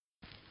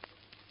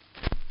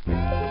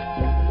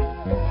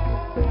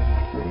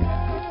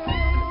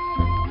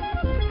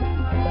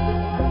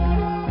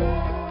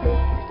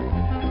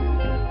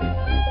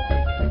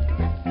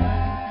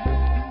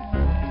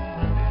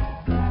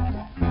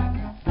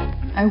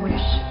I wish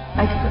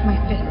I could put my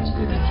fist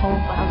through this whole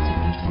lousy,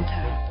 beautiful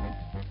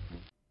town.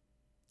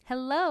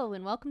 Hello,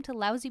 and welcome to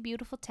Lousy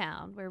Beautiful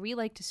Town, where we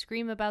like to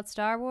scream about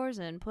Star Wars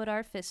and put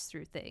our fists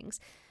through things.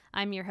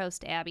 I'm your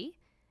host, Abby,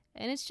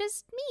 and it's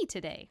just me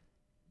today.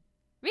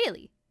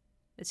 Really,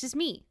 it's just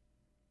me.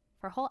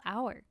 For a whole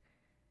hour.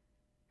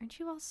 Aren't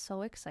you all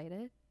so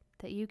excited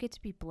that you get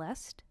to be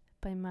blessed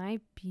by my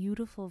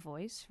beautiful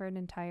voice for an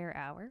entire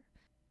hour?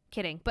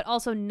 Kidding, but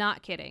also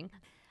not kidding.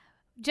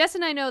 Jess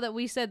and I know that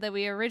we said that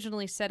we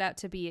originally set out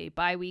to be a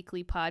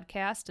bi-weekly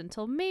podcast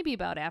until maybe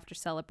about after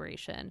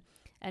Celebration.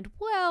 And,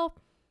 well,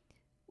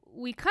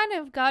 we kind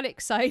of got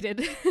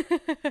excited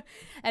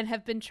and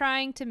have been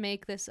trying to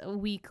make this a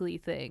weekly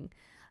thing.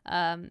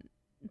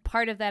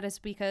 Part of that is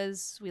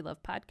because we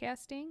love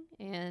podcasting,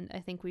 and I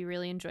think we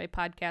really enjoy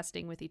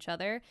podcasting with each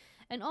other,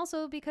 and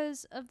also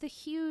because of the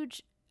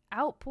huge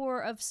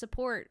outpour of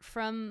support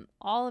from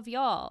all of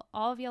y'all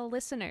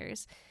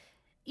listeners,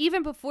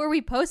 even before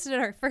we posted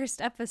our first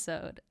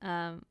episode,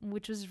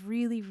 which was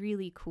really,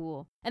 really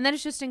cool. And then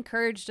it's just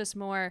encouraged us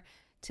more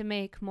to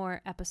make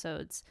more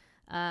episodes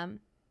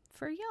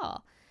for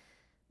y'all.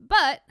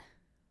 But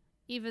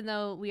even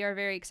though we are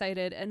very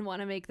excited and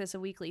want to make this a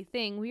weekly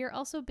thing, we are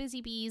also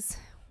busy bees.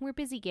 We're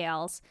busy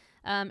gals.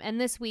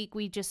 And this week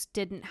we just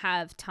didn't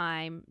have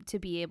time to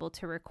be able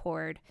to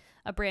record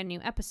a brand new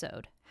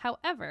episode.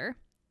 However,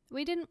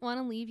 we didn't want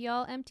to leave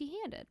y'all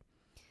empty-handed.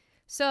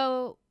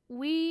 So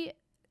we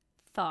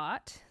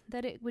thought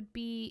that it would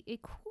be a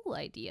cool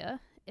idea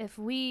if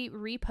we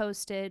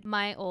reposted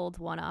my old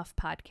one-off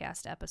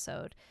podcast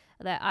episode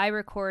that I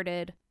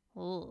recorded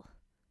a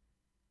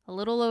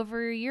little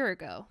over a year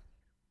ago.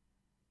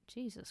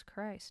 Jesus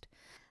Christ.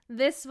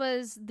 This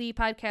was the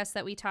podcast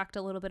that we talked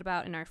a little bit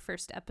about in our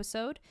first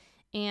episode,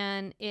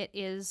 and it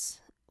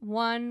is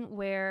one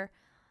where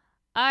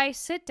I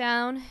sit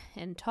down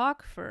and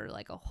talk for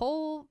like a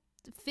whole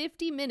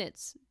 50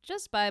 minutes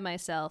just by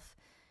myself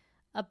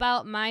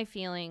about my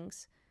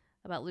feelings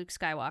about Luke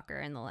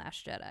Skywalker and The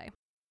Last Jedi.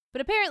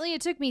 But apparently it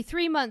took me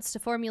 3 months to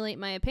formulate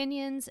my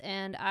opinions,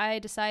 and I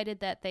decided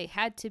that they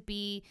had to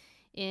be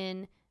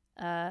in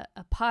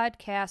a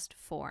podcast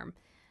form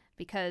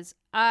because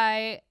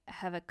I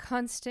have a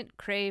constant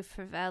crave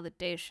for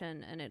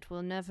validation, and it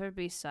will never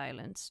be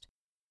silenced.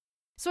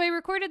 So I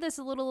recorded this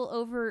a little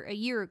over a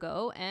year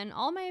ago, and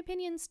all my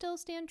opinions still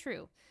stand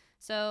true.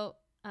 So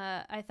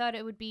I thought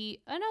it would be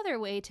another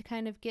way to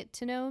kind of get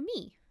to know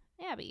me,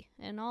 Abby,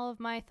 and all of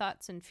my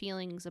thoughts and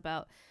feelings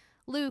about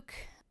Luke,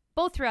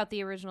 both throughout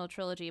the original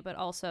trilogy, but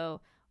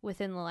also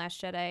within The Last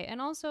Jedi,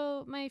 and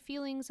also my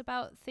feelings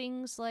about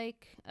things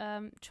like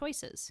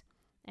choices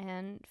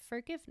and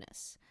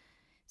forgiveness.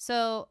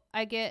 So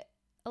I get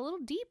a little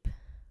deep.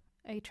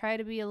 I try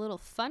to be a little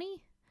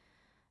funny,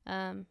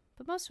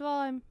 but most of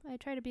all, I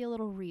try to be a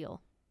little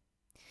real.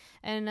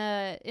 And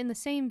in the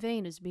same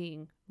vein as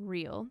being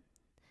real,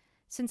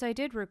 since I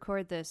did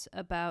record this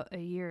about a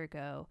year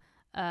ago,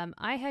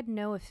 I had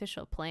no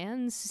official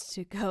plans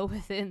to go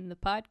within the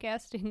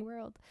podcasting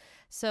world.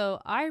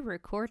 So I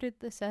recorded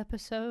this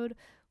episode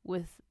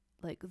with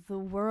like the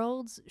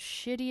world's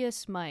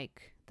shittiest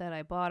mic that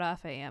I bought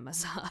off of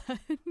Amazon.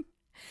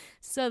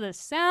 So the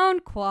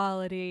sound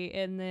quality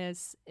in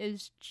this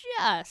is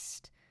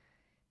just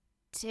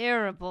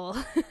terrible.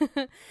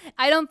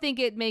 I don't think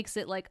it makes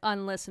it like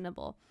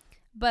unlistenable,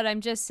 but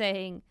I'm just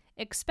saying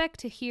expect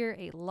to hear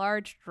a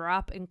large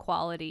drop in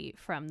quality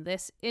from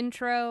this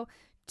intro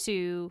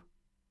to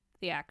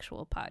the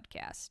actual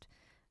podcast.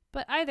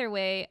 But either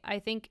way, I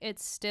think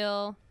it's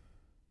still,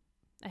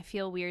 I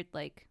feel weird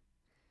like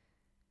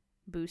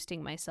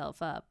boosting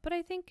myself up, but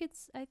I think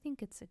it's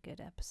a good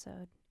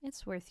episode.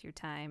 It's worth your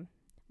time,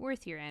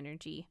 worth your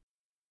energy.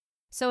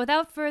 So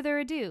without further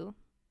ado,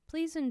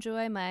 please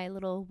enjoy my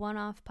little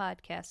one-off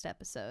podcast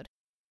episode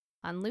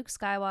on Luke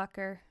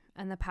Skywalker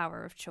and the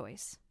power of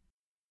choice.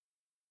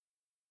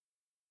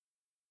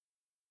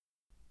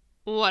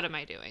 What am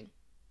I doing?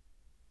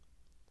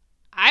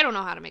 I don't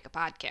know how to make a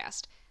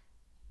podcast.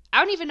 I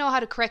don't even know how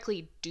to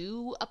correctly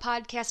do a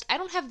podcast. I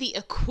don't have the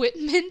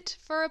equipment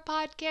for a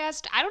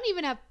podcast. I don't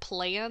even have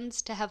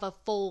plans to have a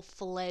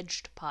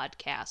full-fledged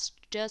podcast.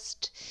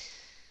 Just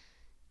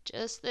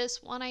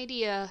this one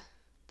idea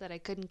that I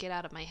couldn't get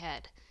out of my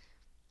head.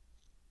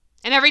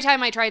 And every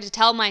time I tried to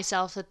tell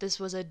myself that this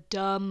was a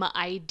dumb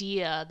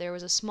idea, there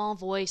was a small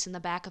voice in the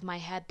back of my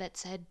head that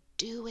said,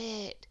 "Do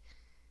it.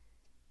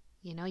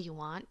 You know you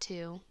want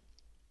to."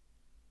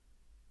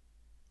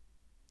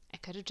 I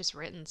could have just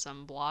written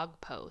some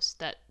blog post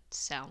that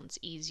sounds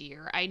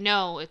easier. I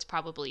know it's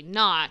probably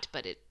not,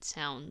 but it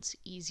sounds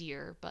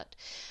easier. But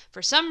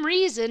for some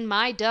reason,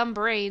 my dumb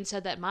brain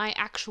said that my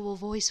actual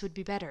voice would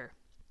be better.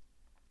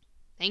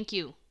 Thank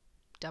you,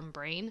 dumb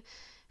brain,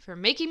 for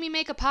making me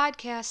make a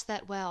podcast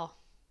that, well,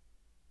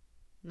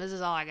 this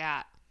is all I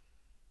got.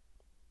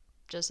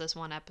 Just this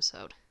one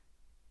episode.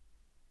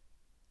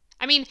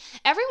 I mean,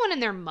 everyone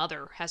and their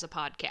mother has a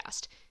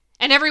podcast.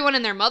 And everyone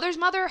and their mother's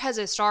mother has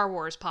a Star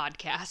Wars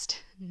podcast.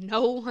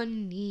 No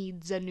one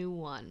needs a new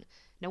one.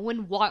 No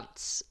one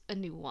wants a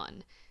new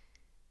one.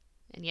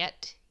 And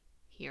yet,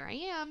 here I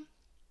am,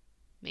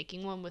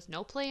 making one with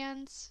no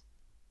plans,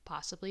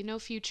 possibly no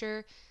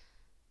future,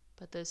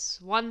 but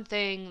this one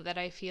thing that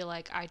I feel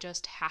like I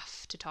just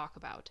have to talk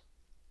about.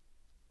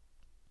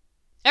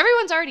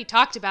 Everyone's already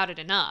talked about it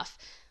enough.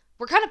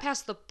 We're kind of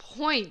past the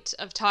point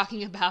of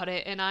talking about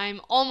it, and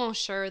I'm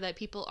almost sure that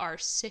people are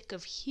sick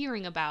of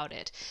hearing about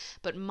it.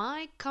 But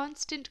my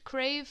constant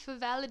crave for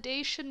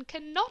validation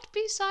cannot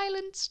be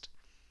silenced.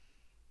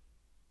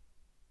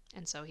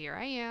 And so here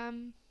I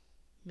am,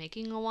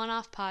 making a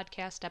one-off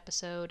podcast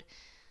episode,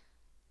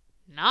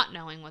 not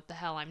knowing what the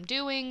hell I'm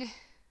doing,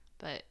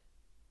 but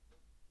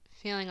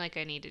feeling like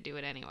I need to do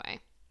it anyway.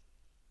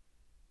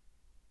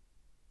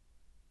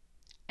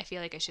 I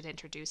feel like I should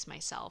introduce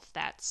myself.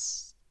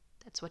 That's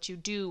what you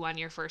do on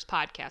your first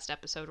podcast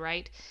episode,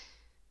 right?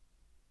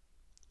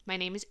 My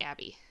name is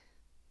Abby.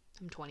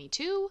 I'm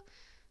 22.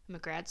 I'm a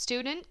grad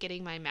student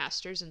getting my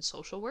master's in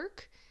social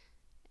work,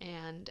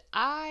 and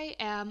I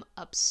am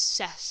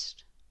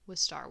obsessed with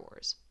Star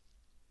Wars.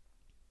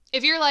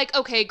 If you're like,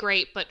 okay,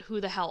 great, but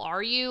who the hell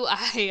are you?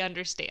 I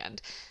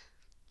understand.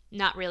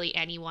 Not really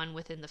anyone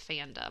within the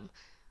fandom.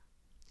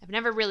 I've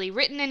never really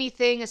written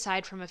anything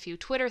aside from a few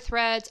Twitter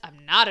threads.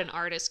 I'm not an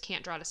artist,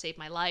 can't draw to save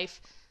my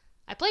life.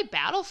 I play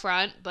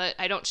Battlefront, but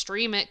I don't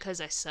stream it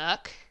because I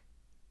suck.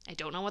 I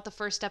don't know what the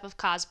first step of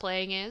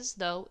cosplaying is,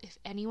 though if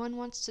anyone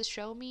wants to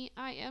show me,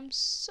 I am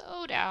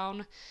so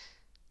down.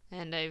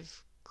 And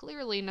I've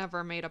clearly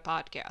never made a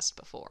podcast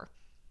before.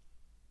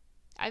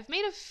 I've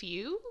made a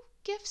few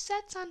gift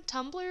sets on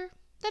Tumblr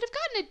that have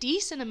gotten a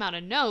decent amount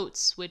of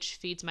notes, which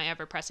feeds my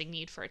ever-pressing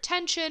need for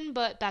attention,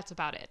 but that's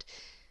about it.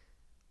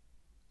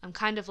 I'm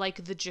kind of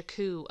like the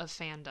Jakku of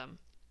fandom.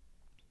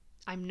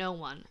 I'm no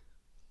one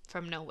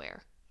from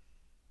nowhere.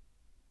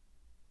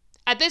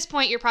 At this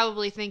point, you're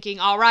probably thinking,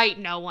 all right,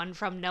 no one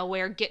from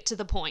nowhere, get to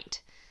the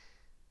point.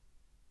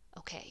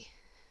 Okay,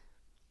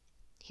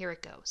 here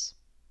it goes.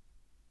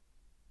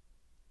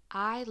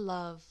 I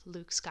love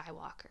Luke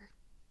Skywalker.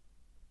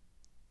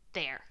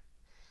 There.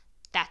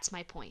 That's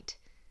my point.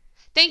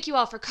 Thank you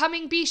all for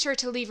coming. Be sure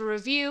to leave a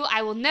review.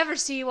 I will never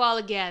see you all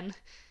again.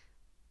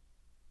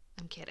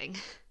 I'm kidding.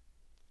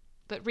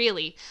 But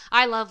really,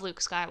 I love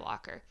Luke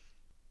Skywalker.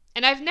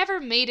 And I've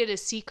never made it a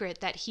secret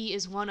that he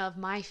is one of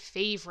my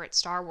favorite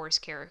Star Wars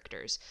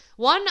characters.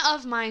 One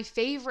of my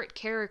favorite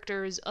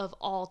characters of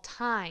all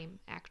time,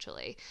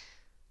 actually.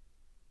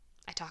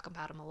 I talk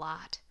about him a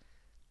lot,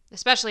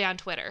 especially on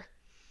Twitter.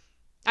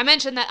 I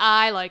mentioned that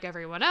I, like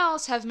everyone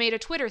else, have made a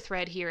Twitter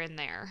thread here and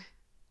there.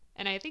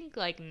 And I think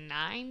like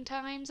 9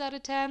 times out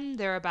of 10,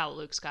 they're about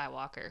Luke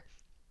Skywalker.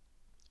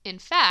 In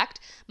fact,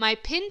 my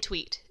pinned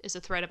tweet is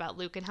a thread about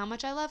Luke and how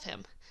much I love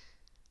him.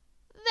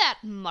 That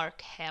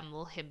Mark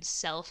Hamill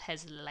himself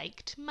has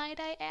liked, might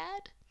I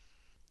add.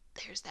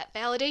 There's that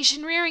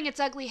validation rearing its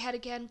ugly head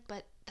again,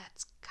 but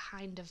that's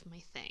kind of my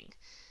thing.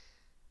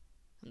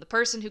 I'm the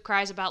person who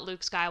cries about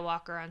Luke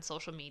Skywalker on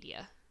social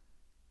media.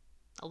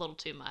 A little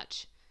too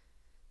much.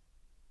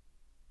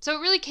 So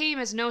it really came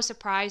as no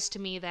surprise to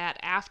me that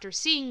after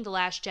seeing The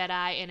Last Jedi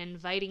and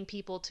inviting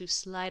people to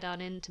slide on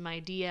into my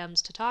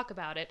DMs to talk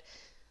about it,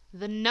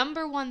 the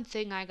number one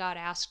thing I got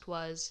asked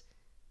was,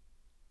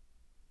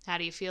 how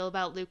do you feel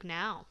about Luke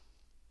now?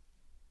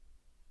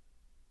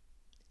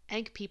 I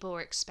think people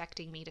were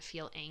expecting me to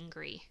feel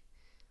angry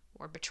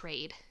or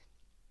betrayed.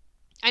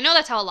 I know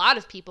that's how a lot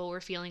of people were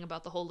feeling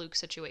about the whole Luke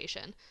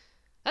situation.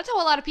 That's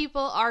how a lot of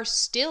people are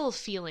still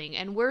feeling,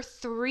 and we're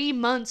 3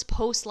 months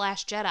post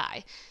Last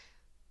Jedi.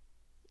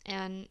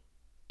 And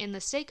in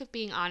the sake of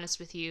being honest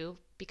with you,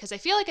 because I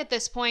feel like at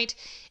this point,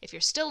 if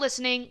you're still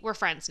listening, we're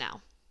friends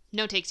now.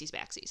 No takesies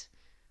backsies.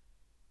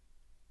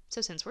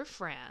 So since we're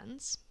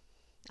friends,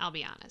 I'll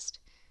be honest.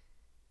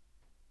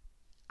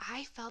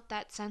 I felt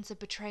that sense of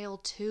betrayal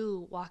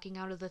too, walking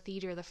out of the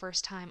theater the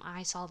first time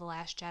I saw The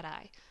Last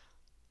Jedi.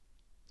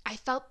 I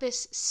felt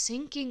this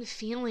sinking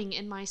feeling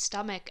in my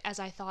stomach as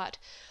I thought,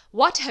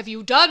 what have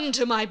you done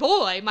to my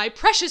boy, my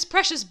precious,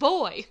 precious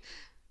boy?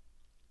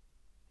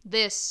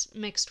 This,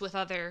 mixed with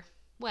other,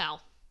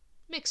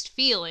 mixed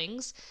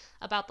feelings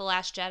about The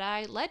Last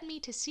Jedi, led me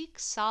to seek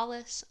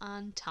solace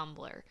on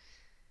Tumblr.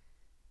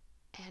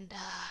 And,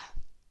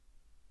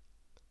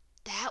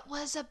 that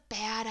was a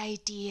bad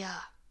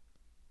idea.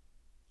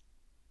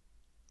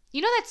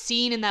 You know that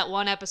scene in that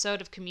one episode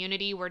of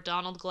Community where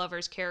Donald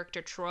Glover's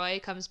character Troy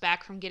comes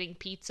back from getting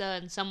pizza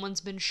and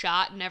someone's been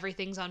shot and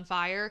everything's on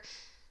fire?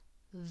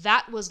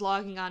 That was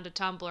logging onto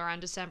Tumblr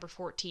on December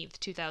 14th,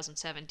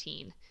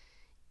 2017.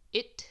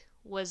 It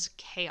was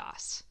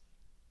chaos.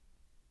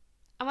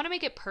 I want to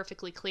make it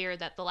perfectly clear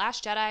that The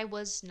Last Jedi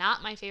was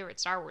not my favorite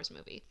Star Wars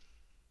movie.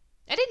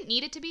 I didn't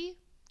need it to be,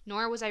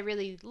 nor was I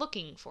really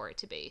looking for it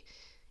to be.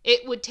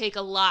 It would take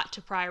a lot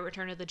to pry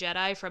Return of the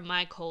Jedi from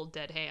my cold,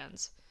 dead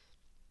hands.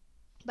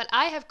 But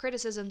I have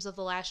criticisms of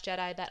The Last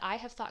Jedi that I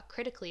have thought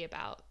critically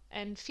about,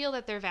 and feel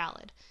that they're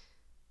valid.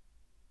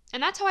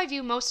 And that's how I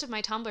view most of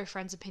my Tumblr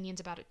friends'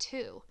 opinions about it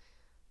too.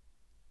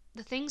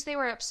 The things they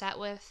were upset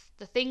with,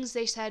 the things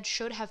they said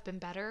should have been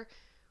better,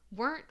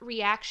 weren't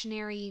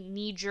reactionary,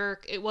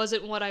 knee-jerk, it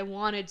wasn't what I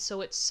wanted,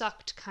 so it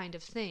sucked kind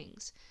of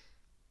things.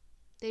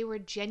 They were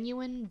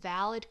genuine,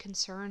 valid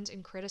concerns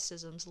and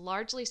criticisms,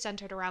 largely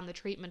centered around the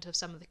treatment of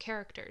some of the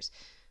characters,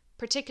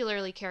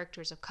 particularly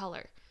characters of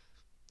color.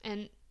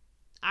 And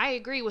I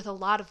agree with a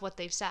lot of what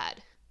they've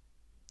said.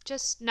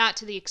 Just not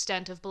to the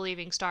extent of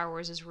believing Star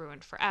Wars is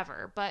ruined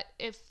forever, but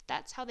if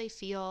that's how they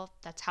feel,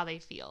 that's how they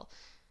feel.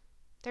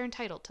 They're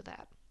entitled to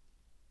that.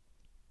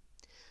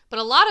 But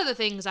a lot of the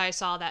things I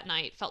saw that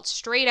night felt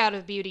straight out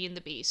of Beauty and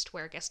the Beast,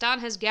 where Gaston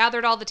has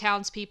gathered all the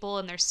townspeople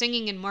and they're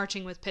singing and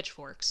marching with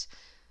pitchforks.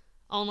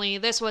 Only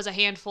this was a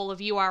handful of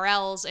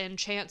URLs and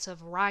chants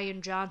of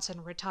Rian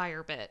Johnson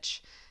retire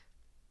bitch.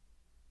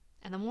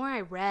 And the more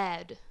I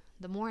read,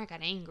 the more I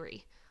got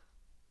angry.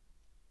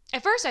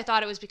 At first I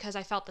thought it was because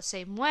I felt the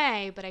same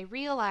way, but I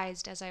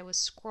realized as I was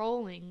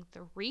scrolling,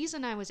 the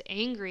reason I was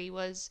angry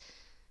was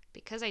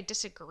because I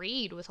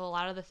disagreed with a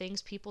lot of the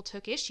things people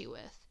took issue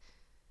with.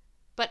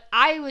 But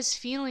I was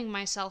feeling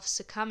myself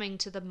succumbing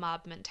to the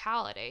mob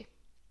mentality.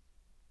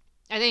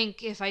 I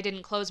think if I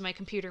didn't close my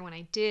computer when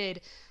I did,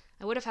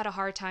 I would have had a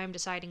hard time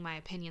deciding my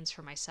opinions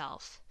for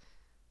myself.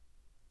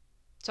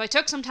 So I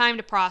took some time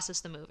to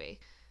process the movie.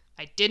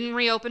 I didn't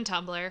reopen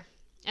Tumblr,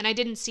 and I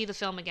didn't see the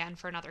film again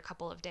for another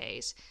couple of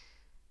days.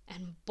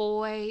 And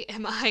boy,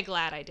 am I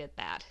glad I did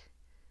that.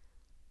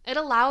 It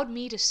allowed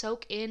me to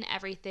soak in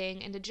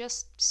everything and to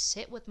just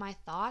sit with my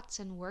thoughts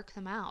and work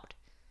them out.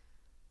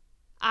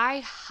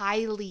 I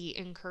highly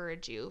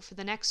encourage you for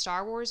the next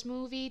Star Wars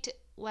movie to,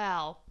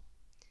 well,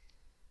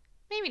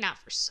 maybe not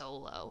for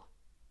Solo.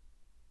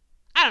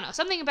 I don't know,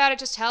 something about it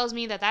just tells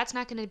me that that's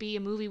not going to be a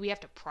movie we have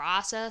to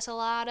process a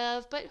lot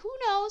of, but who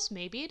knows,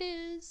 maybe it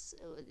is.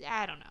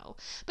 I don't know.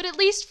 But at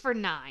least for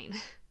 9.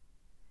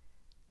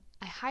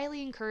 I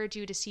highly encourage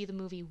you to see the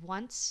movie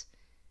once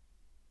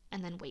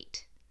and then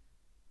wait.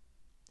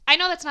 I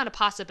know that's not a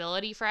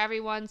possibility for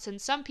everyone,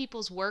 since some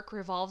people's work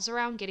revolves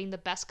around getting the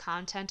best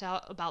content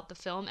out about the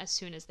film as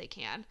soon as they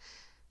can.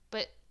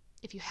 But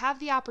if you have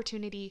the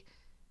opportunity,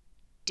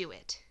 do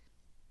it.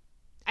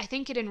 I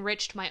think it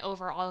enriched my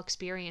overall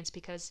experience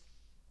because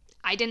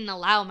I didn't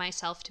allow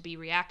myself to be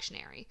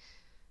reactionary.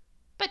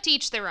 But to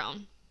each their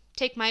own.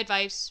 Take my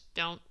advice,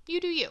 don't.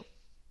 You do you.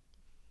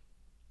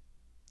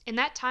 In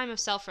that time of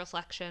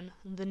self-reflection,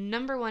 the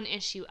number one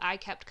issue I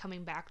kept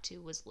coming back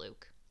to was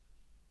Luke.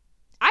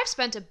 I've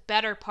spent a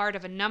better part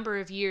of a number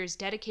of years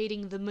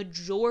dedicating the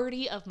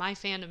majority of my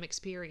fandom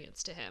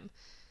experience to him.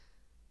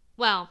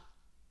 Well,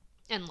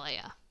 and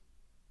Leia.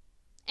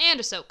 And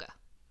Ahsoka.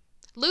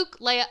 Luke,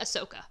 Leia,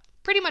 Ahsoka.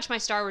 Pretty much my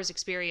Star Wars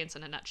experience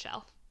in a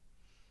nutshell.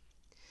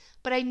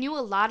 But I knew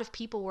a lot of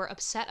people were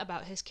upset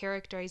about his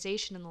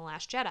characterization in The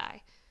Last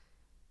Jedi.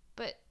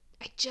 But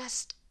I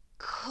just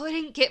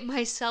couldn't get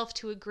myself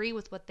to agree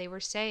with what they were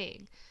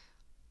saying.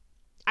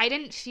 I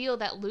didn't feel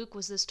that Luke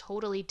was this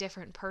totally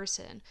different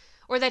person,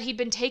 or that he'd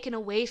been taken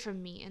away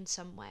from me in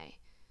some way.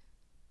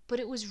 But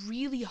it was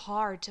really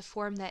hard to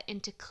form that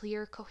into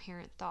clear,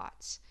 coherent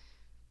thoughts.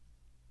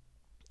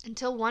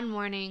 Until one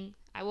morning,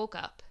 I woke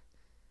up,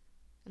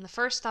 and the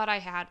first thought I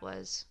had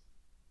was,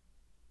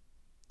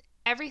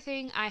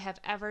 everything I have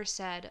ever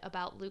said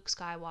about Luke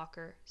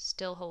Skywalker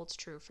still holds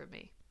true for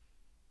me.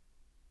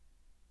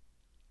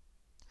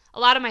 A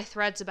lot of my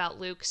threads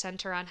about Luke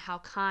center on how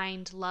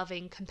kind,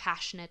 loving,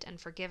 compassionate, and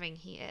forgiving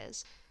he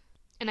is.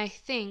 And I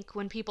think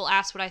when people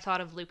ask what I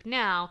thought of Luke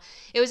now,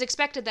 it was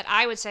expected that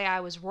I would say I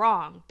was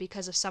wrong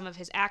because of some of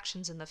his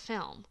actions in the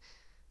film.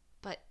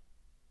 But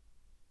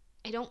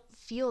I don't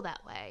feel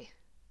that way.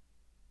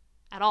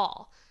 At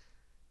all.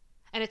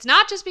 And it's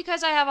not just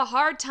because I have a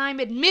hard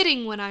time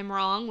admitting when I'm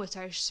wrong, which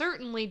I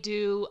certainly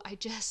do, I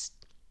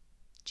just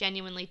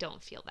genuinely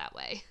don't feel that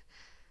way.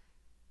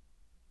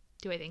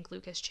 Do I think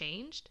Luke has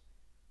changed?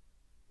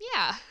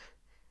 Yeah,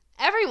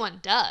 everyone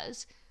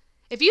does.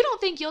 If you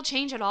don't think you'll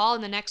change at all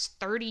in the next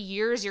 30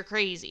 years, you're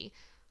crazy.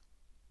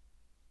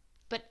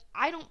 But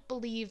I don't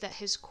believe that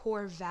his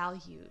core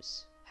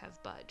values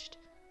have budged.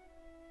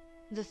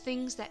 The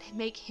things that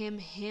make him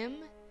him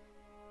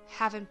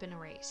haven't been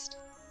erased.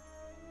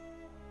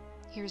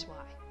 Here's why.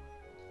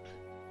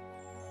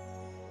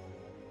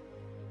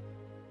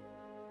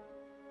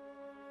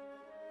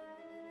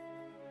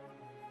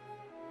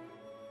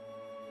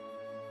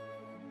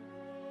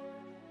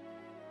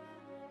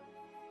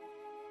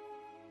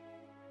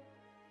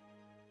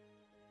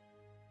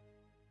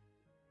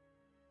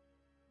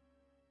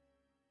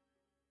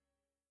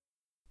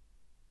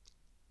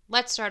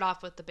 Let's start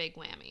off with the big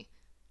whammy.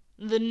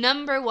 The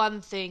number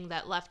one thing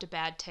that left a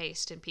bad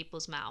taste in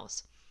people's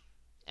mouths.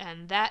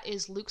 And that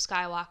is Luke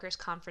Skywalker's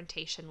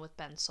confrontation with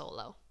Ben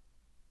Solo.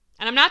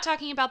 And I'm not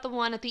talking about the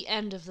one at the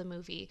end of the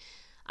movie.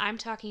 I'm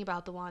talking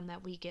about the one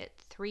that we get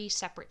 3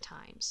 separate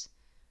times.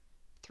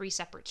 3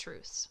 separate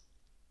truths.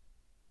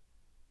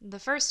 The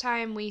first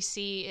time we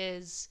see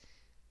is,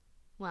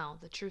 well,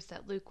 the truth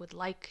that Luke would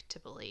like to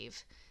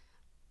believe.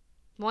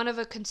 One of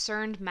a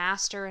concerned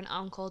master and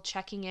uncle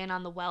checking in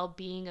on the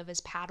well-being of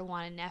his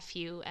Padawan and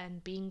nephew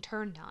and being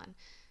turned on,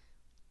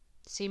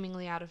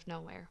 seemingly out of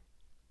nowhere.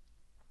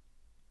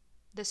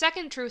 The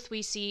second truth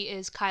we see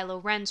is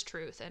Kylo Ren's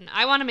truth, and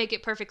I want to make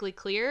it perfectly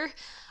clear,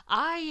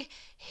 I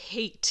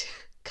hate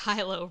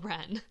Kylo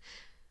Ren.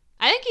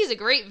 I think he's a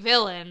great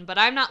villain, but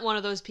I'm not one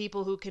of those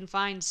people who can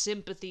find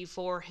sympathy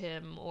for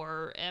him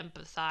or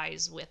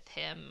empathize with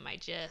him.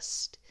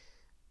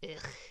 Ugh.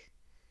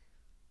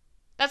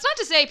 That's not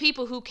to say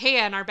people who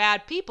can are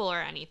bad people or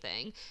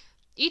anything.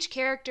 Each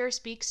character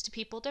speaks to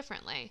people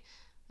differently.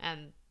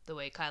 And the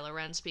way Kylo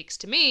Ren speaks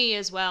to me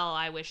is, well,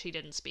 I wish he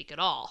didn't speak at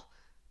all.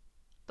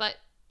 But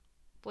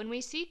when we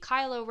see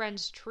Kylo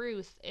Ren's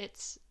truth,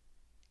 it's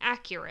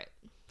accurate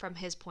from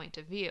his point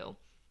of view.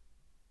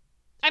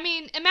 I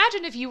mean,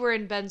 imagine if you were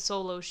in Ben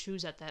Solo's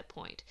shoes at that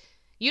point.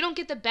 You don't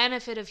get the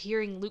benefit of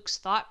hearing Luke's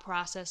thought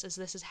process as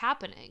this is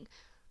happening.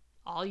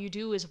 All you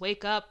do is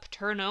wake up,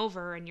 turn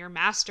over, and your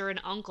master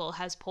and uncle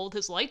has pulled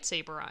his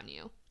lightsaber on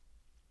you.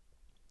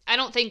 I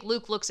don't think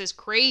Luke looks as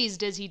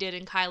crazed as he did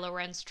in Kylo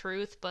Ren's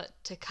truth, but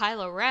to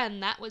Kylo Ren,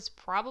 that was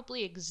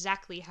probably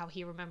exactly how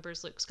he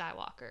remembers Luke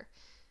Skywalker.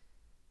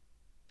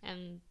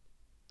 And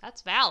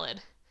that's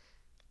valid.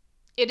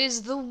 It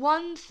is the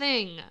one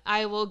thing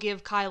I will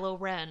give Kylo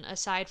Ren,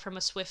 aside from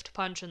a swift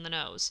punch in the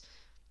nose.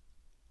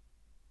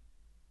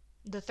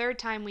 The third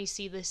time we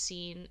see this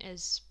scene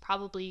is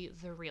probably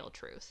the real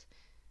truth,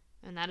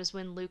 and that is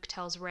when Luke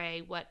tells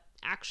Rey what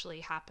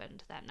actually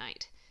happened that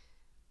night.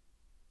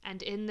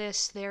 And in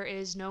this, there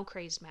is no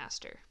crazed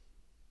master,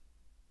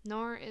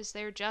 nor is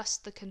there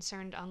just the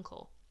concerned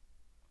uncle.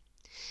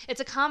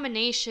 It's a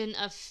combination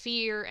of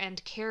fear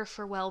and care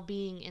for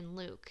well-being in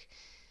Luke,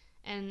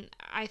 and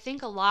I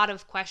think a lot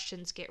of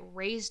questions get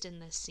raised in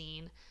this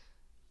scene,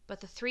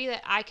 but the three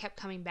that I kept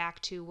coming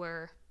back to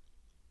were: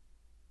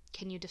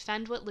 can you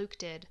defend what Luke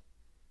did?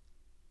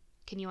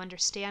 Can you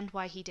understand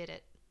why he did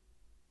it?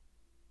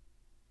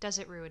 Does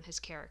it ruin his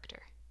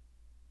character?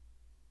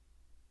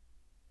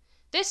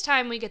 This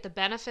time we get the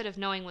benefit of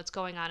knowing what's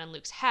going on in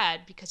Luke's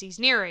head because he's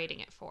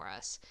narrating it for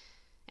us.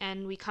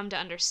 And we come to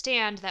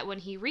understand that when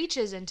he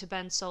reaches into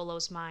Ben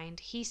Solo's mind,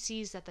 he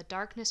sees that the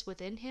darkness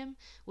within him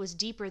was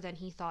deeper than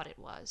he thought it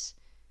was.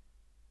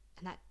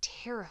 And that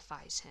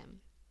terrifies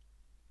him.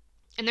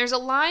 And there's a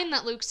line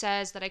that Luke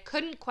says that I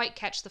couldn't quite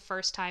catch the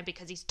first time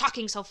because he's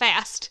talking so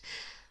fast,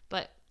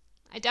 but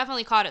I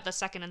definitely caught it the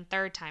second and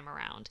third time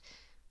around.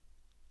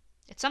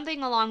 It's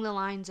something along the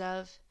lines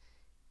of,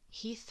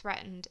 he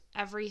threatened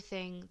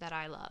everything that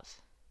I love.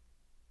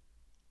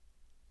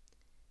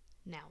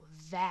 Now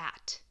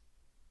that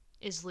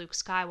is Luke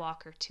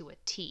Skywalker to a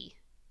T.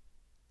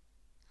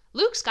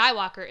 Luke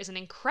Skywalker is an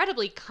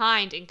incredibly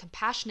kind and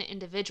compassionate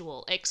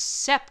individual,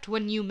 except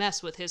when you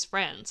mess with his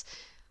friends.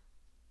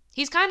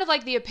 He's kind of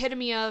like the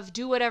epitome of,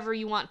 do whatever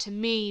you want to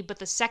me, but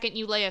the second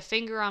you lay a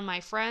finger on my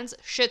friends,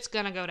 shit's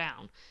gonna go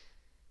down.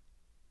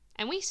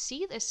 And we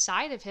see this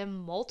side of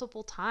him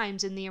multiple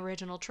times in the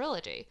original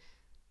trilogy.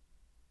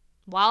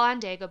 While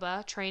on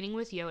Dagobah, training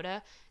with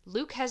Yoda,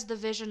 Luke has the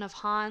vision of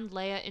Han,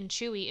 Leia, and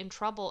Chewie in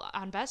trouble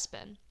on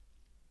Bespin.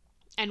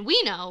 And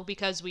we know,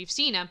 because we've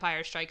seen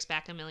Empire Strikes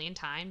Back a million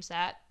times,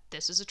 that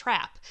this is a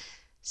trap,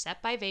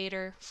 set by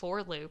Vader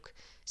for Luke,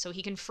 so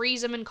he can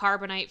freeze him in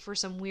carbonite for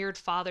some weird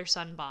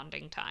father-son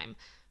bonding time.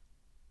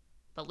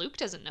 But Luke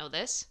doesn't know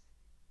this.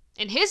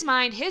 In his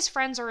mind, his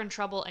friends are in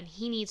trouble and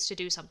he needs to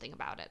do something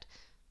about it.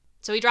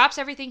 So he drops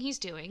everything he's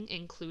doing,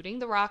 including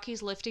the rock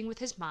he's lifting with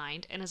his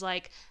mind, and is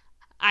like,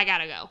 I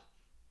gotta go.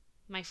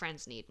 My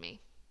friends need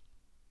me.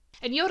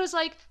 And Yoda's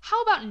like,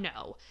 how about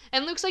no?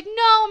 And Luke's like,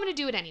 no, I'm gonna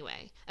do it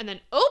anyway. And then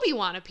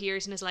Obi-Wan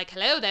appears and is like,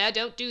 hello there,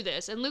 don't do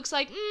this. And Luke's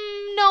like,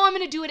 no, I'm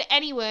gonna do it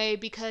anyway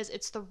because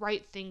it's the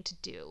right thing to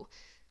do.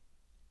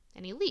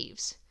 And he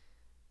leaves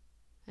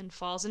and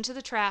falls into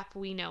the trap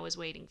we know is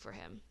waiting for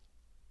him.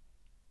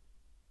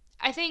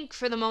 I think,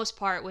 for the most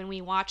part, when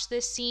we watch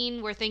this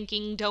scene, we're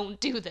thinking, don't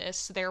do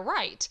this, they're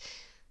right.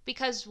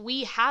 Because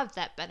we have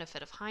that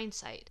benefit of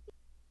hindsight.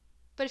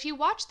 But if you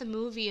watch the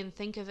movie and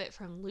think of it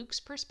from Luke's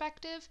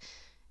perspective,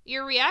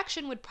 your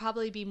reaction would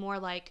probably be more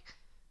like,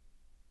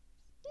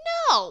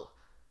 no!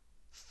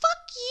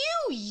 Fuck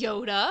you,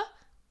 Yoda!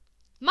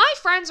 My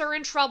friends are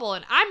in trouble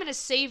and I'm gonna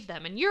save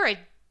them, and you're a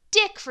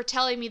dick for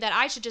telling me that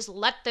I should just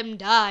let them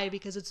die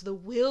because it's the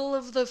will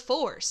of the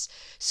Force.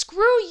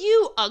 Screw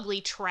you,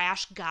 ugly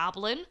trash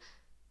goblin.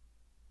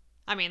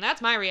 I mean,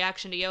 that's my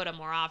reaction to Yoda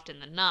more often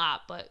than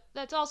not, but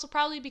that's also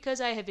probably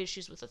because I have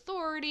issues with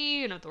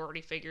authority and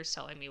authority figures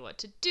telling me what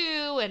to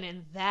do, and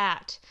in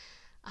that,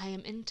 I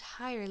am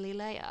entirely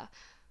Leia.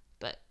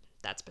 But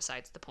that's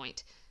besides the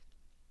point.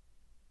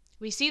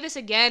 We see this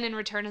again in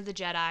Return of the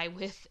Jedi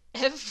with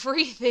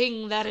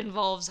everything that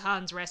involves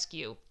Han's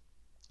rescue.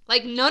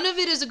 Like, none of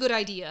it is a good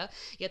idea,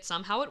 yet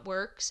somehow it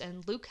works,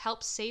 and Luke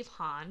helps save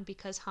Han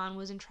because Han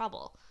was in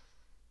trouble.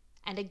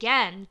 And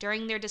again,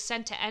 during their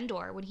descent to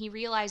Endor, when he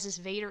realizes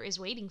Vader is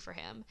waiting for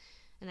him,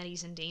 and that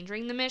he's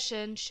endangering the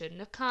mission, shouldn't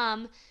have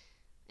come,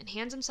 and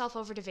hands himself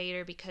over to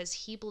Vader because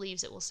he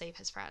believes it will save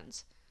his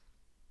friends.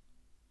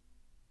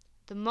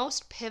 The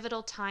most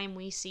pivotal time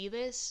we see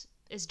this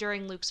is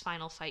during Luke's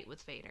final fight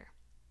with Vader.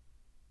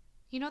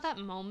 You know that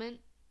moment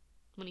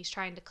when he's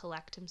trying to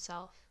collect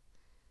himself?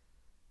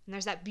 And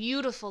there's that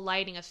beautiful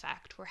lighting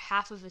effect where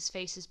half of his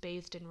face is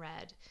bathed in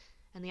red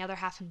and the other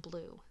half in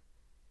blue.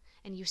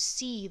 And you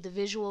see the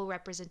visual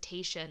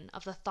representation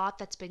of the thought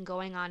that's been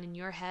going on in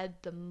your head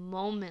the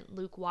moment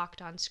Luke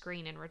walked on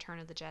screen in Return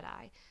of the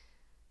Jedi.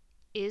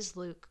 Is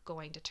Luke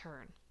going to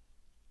turn?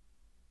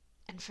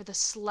 And for the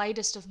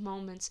slightest of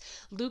moments,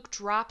 Luke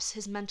drops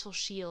his mental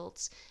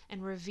shields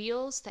and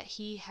reveals that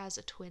he has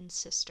a twin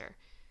sister.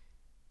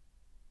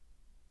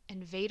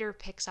 And Vader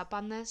picks up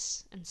on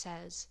this and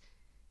says,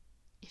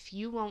 "If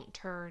you won't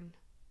turn,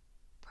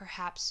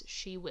 perhaps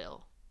she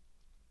will."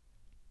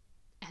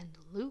 And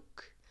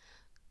Luke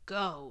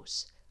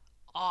goes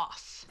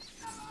off.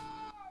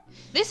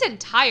 This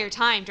entire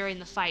time during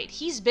the fight,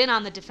 he's been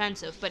on the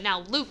defensive, but now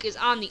Luke is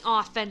on the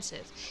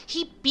offensive.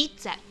 He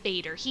beats at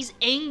Vader. He's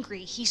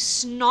angry. He's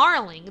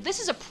snarling. This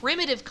is a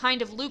primitive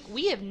kind of Luke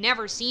we have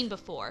never seen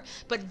before,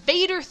 but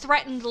Vader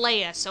threatened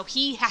Leia, so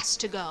he has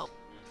to go.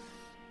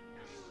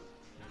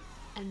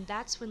 And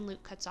that's when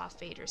Luke cuts off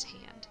Vader's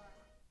hand,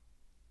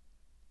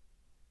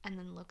 and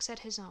then looks at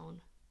his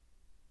own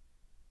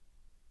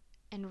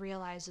and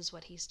realizes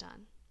what he's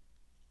done.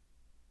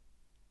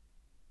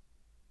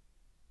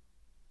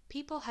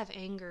 People have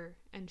anger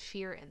and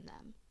fear in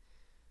them.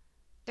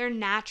 They're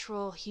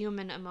natural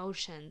human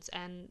emotions,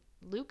 and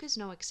Luke is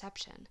no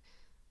exception.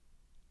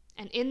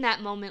 And in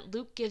that moment,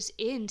 Luke gives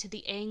in to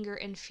the anger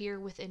and fear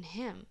within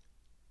him.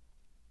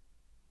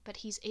 But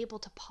he's able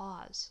to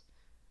pause,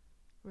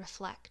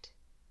 reflect,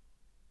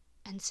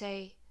 and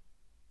say,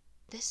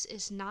 "This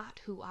is not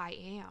who I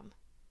am."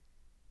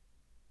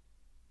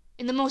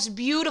 In the most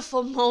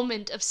beautiful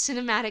moment of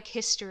cinematic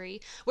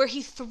history, where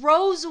he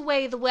throws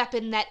away the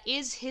weapon that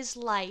is his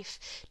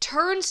life,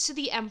 turns to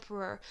the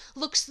Emperor,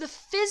 looks the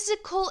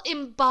physical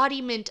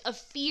embodiment of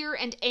fear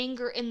and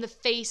anger in the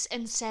face,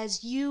 and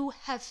says, "You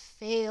have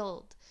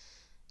failed,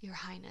 Your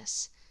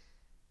Highness.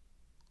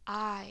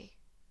 I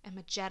am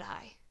a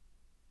Jedi,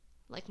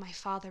 like my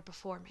father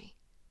before me."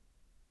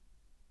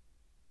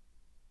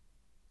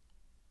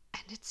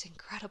 And it's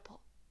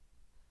incredible.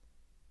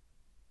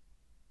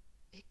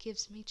 It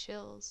gives me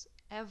chills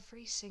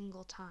every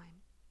single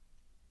time.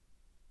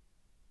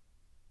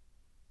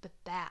 But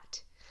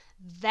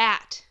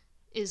that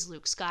is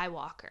Luke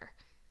Skywalker.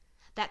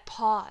 That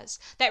pause,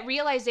 that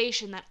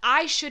realization that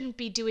I shouldn't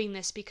be doing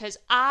this because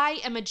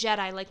I am a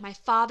Jedi like my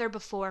father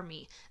before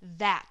me,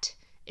 that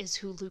is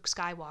who Luke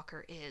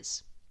Skywalker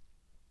is.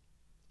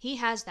 He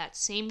has that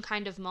same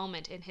kind of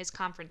moment in his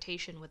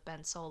confrontation with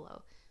Ben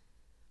Solo.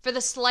 For the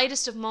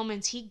slightest of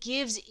moments, he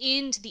gives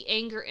in to the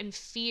anger and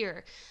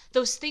fear,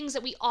 those things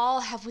that we all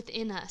have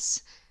within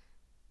us,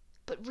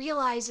 but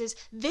realizes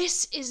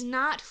this is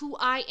not who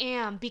I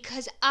am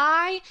because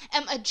I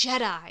am a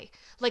Jedi,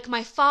 like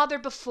my father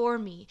before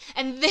me,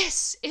 and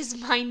this is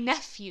my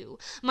nephew,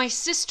 my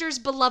sister's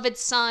beloved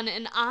son,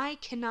 and I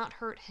cannot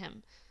hurt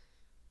him.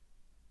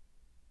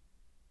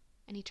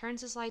 And he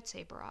turns his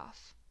lightsaber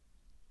off.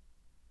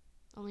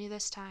 Only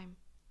this time,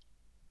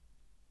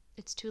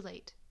 it's too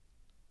late.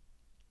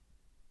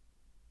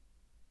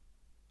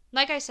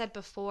 Like I said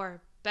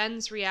before,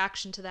 Ben's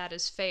reaction to that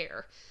is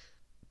fair.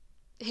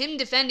 Him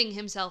defending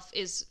himself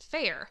is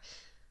fair.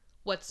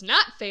 What's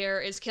not fair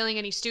is killing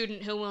any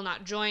student who will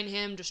not join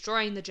him,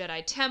 destroying the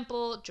Jedi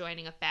Temple,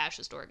 joining a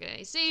fascist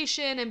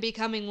organization, and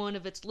becoming one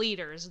of its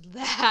leaders.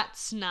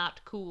 That's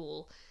not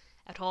cool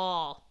at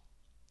all.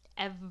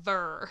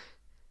 Ever.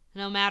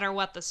 No matter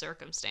what the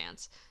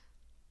circumstance.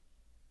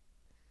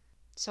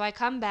 So I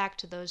come back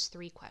to those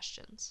 3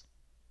 questions.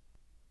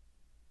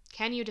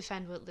 Can you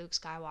defend what Luke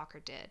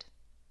Skywalker did?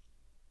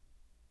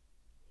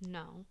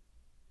 No,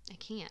 I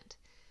can't,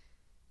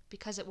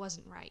 because it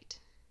wasn't right.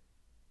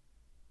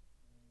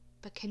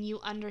 But can you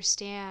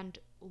understand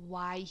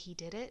why he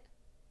did it?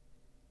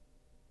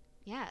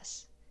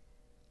 Yes.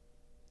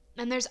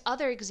 And there's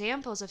other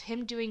examples of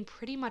him doing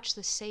pretty much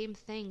the same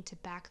thing to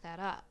back that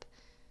up.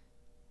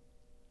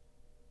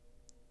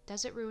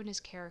 Does it ruin his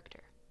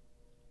character?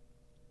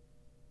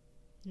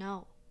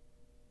 No.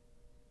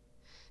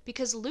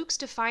 Because Luke's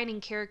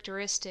defining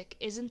characteristic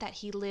isn't that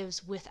he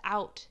lives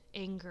without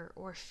anger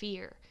or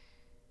fear.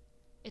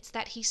 It's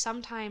that he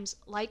sometimes,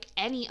 like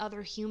any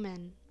other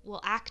human, will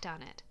act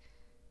on it.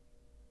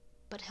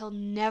 But he'll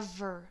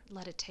never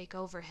let it take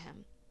over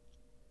him.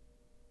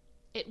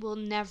 It will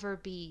never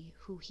be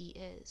who he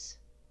is.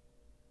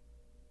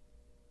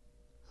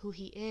 Who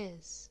he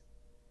is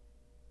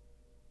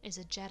a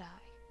Jedi,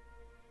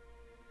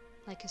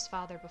 like his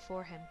father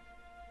before him.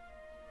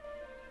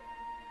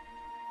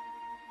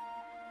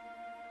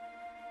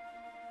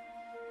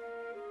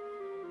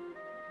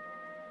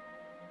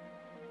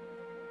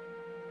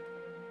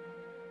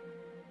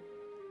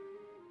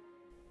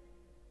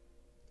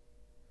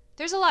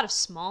 There's a lot of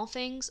small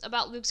things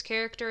about Luke's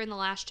character in The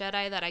Last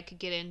Jedi that I could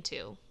get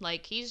into.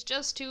 Like, he's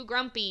just too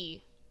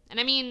grumpy. And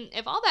I mean,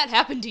 if all that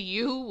happened to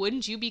you,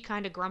 wouldn't you be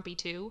kind of grumpy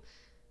too?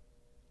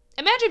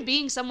 Imagine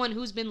being someone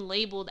who's been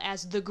labeled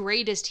as the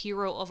greatest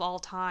hero of all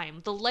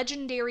time, the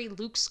legendary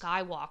Luke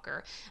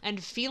Skywalker,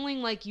 and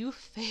feeling like you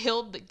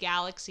failed the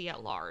galaxy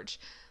at large.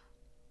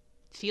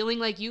 Feeling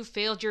like you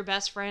failed your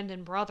best friend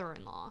and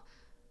brother-in-law.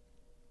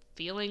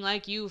 Feeling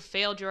like you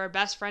failed your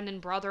best friend and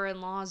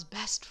brother-in-law's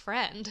best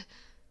friend.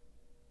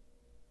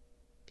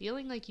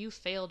 Feeling like you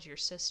failed your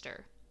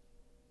sister.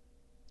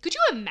 Could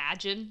you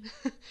imagine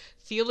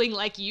feeling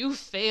like you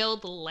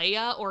failed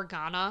Leia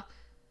Organa?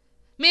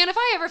 Man, if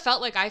I ever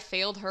felt like I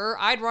failed her,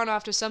 I'd run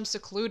off to some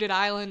secluded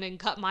island and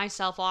cut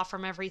myself off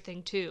from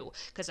everything too,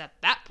 because at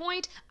that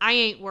point, I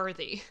ain't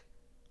worthy.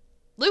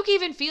 Luke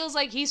even feels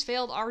like he's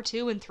failed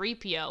R2 and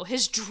 3PO,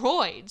 his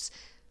droids.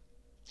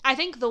 I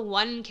think the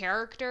one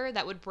character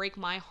that would break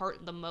my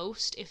heart the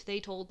most if they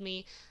told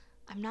me,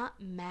 I'm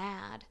not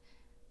mad,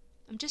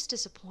 I'm just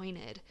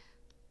disappointed,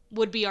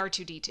 would be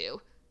R2-D2.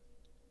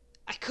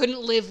 I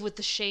couldn't live with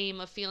the shame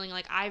of feeling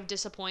like I've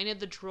disappointed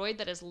the droid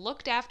that has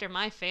looked after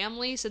my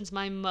family since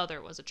my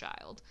mother was a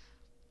child.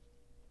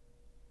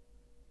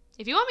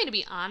 If you want me to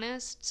be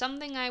honest,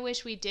 something I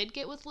wish we did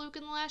get with Luke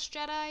in The Last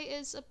Jedi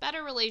is a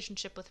better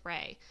relationship with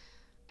Rey.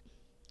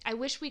 I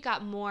wish we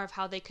got more of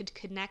how they could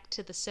connect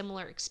to the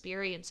similar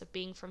experience of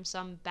being from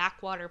some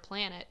backwater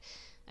planet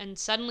and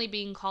suddenly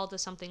being called to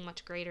something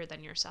much greater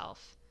than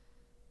yourself.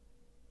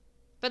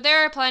 But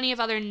there are plenty of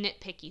other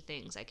nitpicky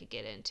things I could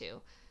get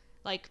into.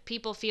 Like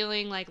people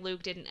feeling like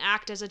Luke didn't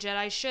act as a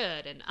Jedi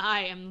should, and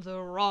I am the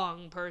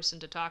wrong person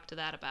to talk to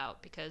that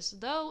about, because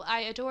though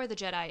I adore the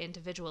Jedi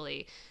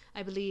individually,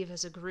 I believe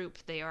as a group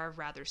they are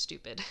rather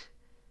stupid.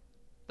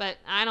 But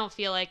I don't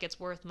feel like it's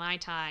worth my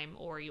time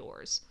or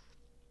yours.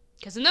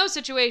 Because in those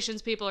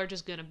situations, people are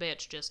just gonna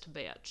bitch just to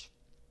bitch.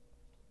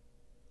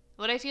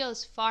 What I feel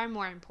is far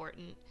more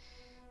important,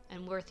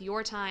 and worth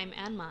your time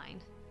and mine,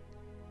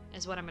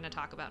 is what I'm gonna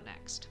talk about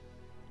next.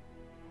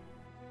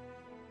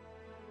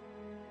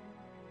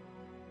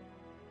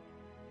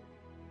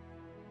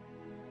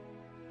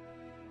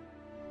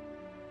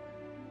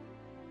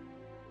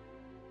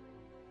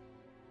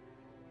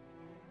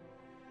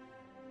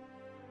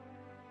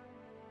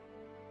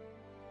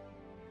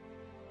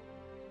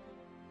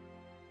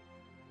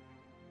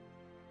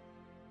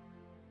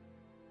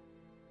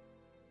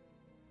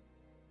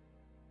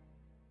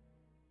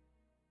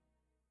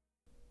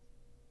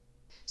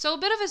 So a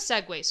bit of a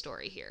segue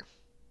story here.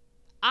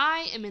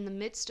 I am in the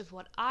midst of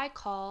what I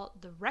call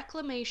the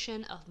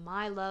reclamation of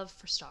my love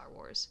for Star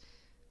Wars.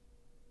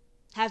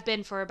 Have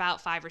been for about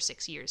 5 or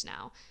 6 years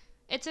now.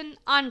 It's an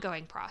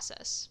ongoing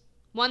process,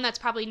 one that's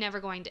probably never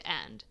going to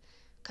end,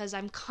 because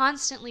I'm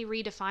constantly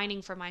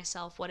redefining for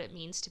myself what it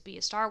means to be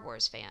a Star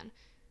Wars fan.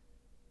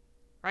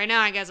 Right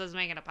now, I guess I was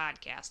making a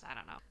podcast, I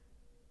don't know.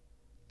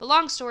 But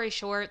long story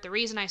short, the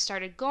reason I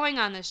started going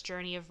on this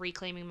journey of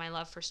reclaiming my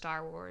love for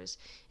Star Wars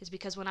is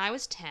because when I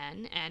was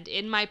 10, and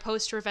in my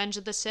post-Revenge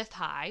of the Sith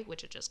high,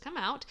 which had just come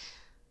out,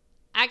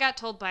 I got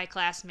told by a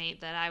classmate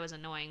that I was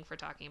annoying for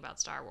talking about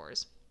Star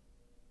Wars.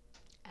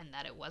 And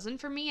that it wasn't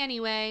for me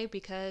anyway,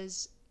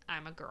 because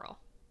I'm a girl.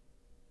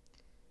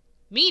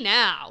 Me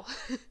now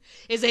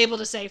is able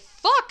to say,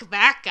 fuck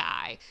that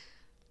guy.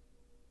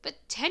 But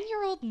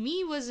 10-year-old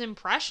me was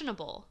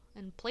impressionable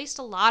and placed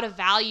a lot of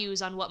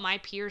values on what my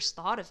peers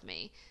thought of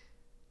me.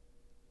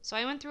 So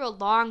I went through a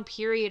long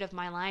period of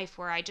my life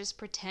where I just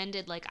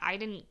pretended like I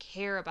didn't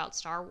care about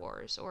Star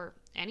Wars, or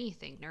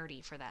anything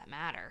nerdy for that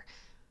matter.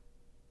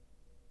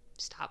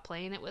 Stopped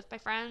playing it with my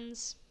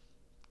friends,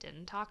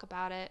 didn't talk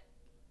about it,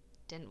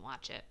 didn't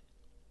watch it.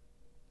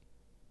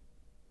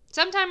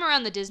 Sometime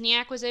around the Disney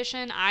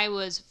acquisition, I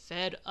was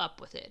fed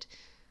up with it.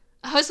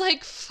 I was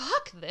like,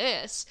 fuck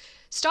this.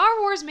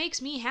 Star Wars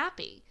makes me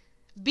happy.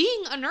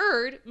 Being a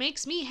nerd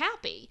makes me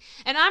happy,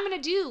 and I'm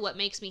going to do what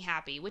makes me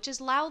happy, which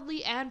is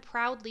loudly and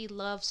proudly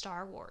love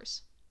Star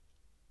Wars.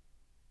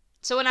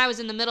 So when I was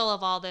in the middle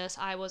of all this,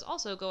 I was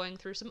also going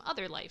through some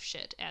other life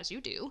shit, as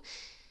you do.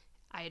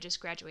 I had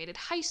just graduated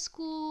high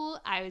school,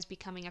 I was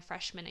becoming a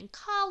freshman in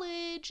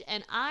college,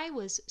 and I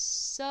was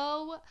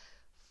so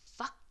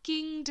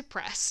fucking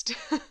depressed.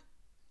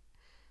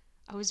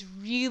 I was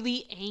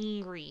really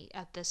angry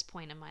at this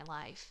point in my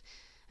life,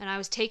 and I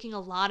was taking a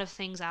lot of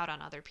things out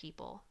on other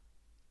people.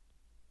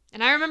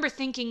 And I remember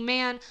thinking,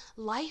 man,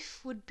 life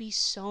would be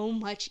so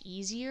much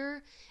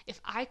easier if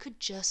I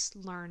could just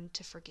learn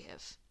to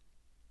forgive.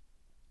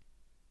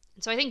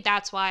 And so I think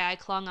that's why I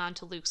clung on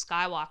to Luke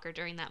Skywalker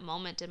during that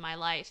moment in my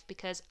life,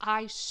 because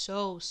I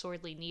so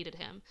sorely needed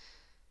him.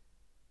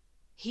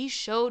 He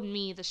showed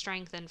me the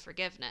strength and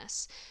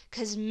forgiveness,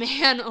 because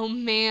man, oh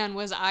man,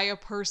 was I a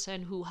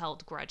person who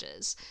held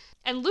grudges.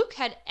 And Luke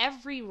had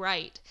every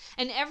right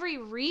and every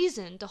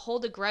reason to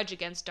hold a grudge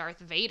against Darth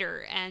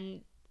Vader,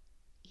 and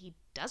he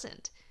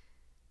doesn't.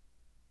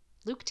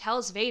 Luke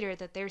tells Vader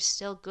that there's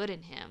still good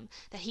in him,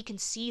 that he can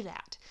see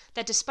that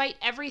despite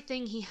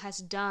everything he has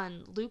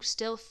done, Luke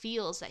still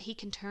feels that he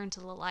can turn to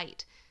the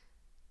light.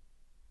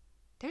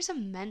 There's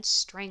immense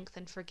strength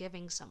in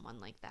forgiving someone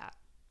like that.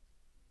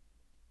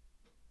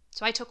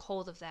 So I took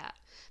hold of that,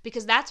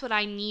 because that's what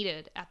I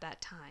needed at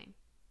that time.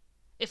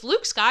 If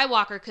Luke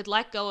Skywalker could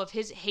let go of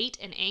his hate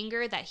and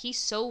anger that he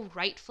so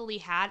rightfully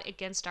had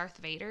against Darth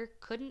Vader,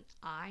 couldn't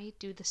I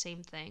do the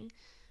same thing?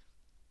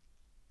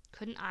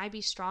 Couldn't I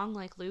be strong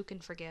like Luke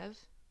and forgive?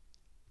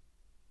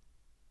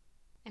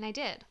 And I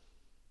did.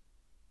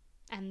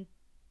 And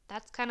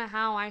that's kind of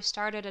how I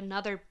started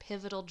another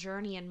pivotal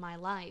journey in my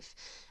life.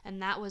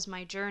 And that was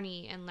my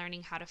journey in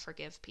learning how to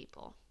forgive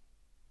people.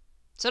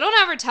 So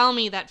don't ever tell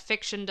me that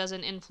fiction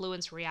doesn't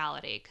influence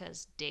reality,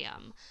 because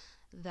damn,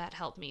 that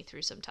helped me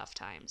through some tough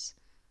times.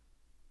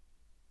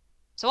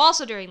 So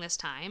also during this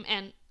time,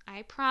 and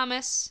I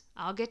promise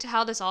I'll get to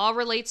how this all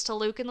relates to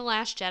Luke and the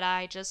Last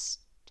Jedi, just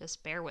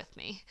bear with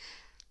me,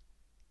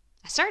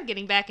 I started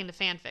getting back into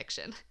fan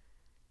fiction.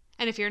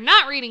 And if you're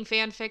not reading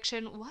fan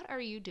fiction, what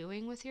are you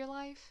doing with your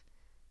life?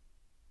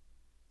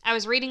 I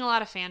was reading a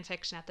lot of fan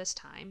fiction at this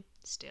time,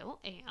 still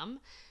am,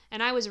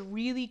 and I was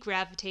really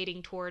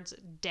gravitating towards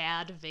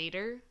Dad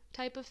Vader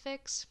type of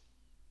fics.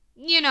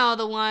 You know,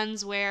 the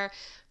ones where,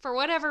 for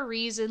whatever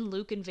reason,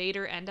 Luke and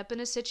Vader end up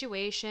in a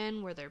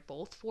situation where they're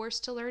both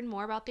forced to learn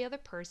more about the other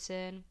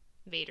person.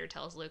 Vader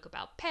tells Luke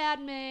about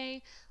Padme.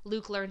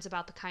 Luke learns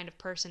about the kind of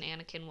person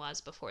Anakin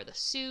was before the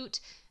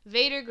suit.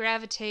 Vader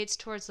gravitates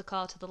towards the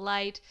call to the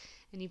light,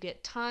 and you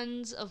get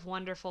tons of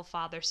wonderful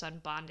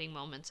father-son bonding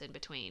moments in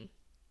between.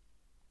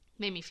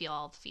 Made me feel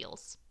all the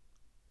feels.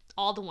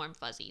 All the warm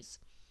fuzzies.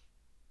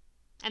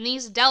 And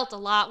these dealt a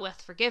lot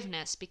with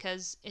forgiveness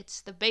because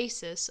it's the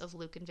basis of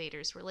Luke and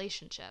Vader's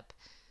relationship.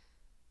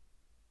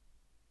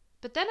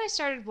 But then I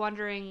started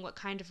wondering what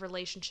kind of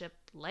relationship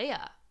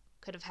Leia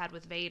could have had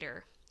with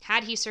Vader.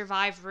 Had he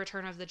survived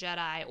Return of the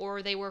Jedi,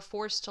 or they were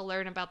forced to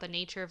learn about the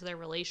nature of their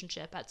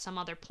relationship at some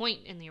other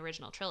point in the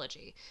original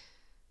trilogy.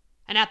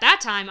 And at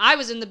that time, I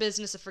was in the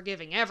business of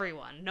forgiving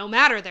everyone, no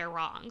matter their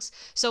wrongs.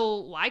 So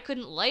why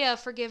couldn't Leia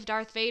forgive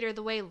Darth Vader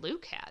the way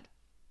Luke had?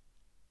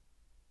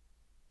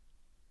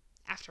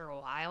 After a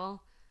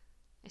while,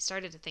 I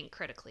started to think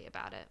critically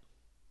about it.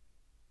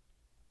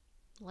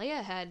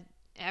 Leia had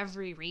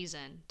every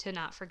reason to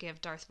not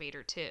forgive Darth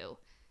Vader too.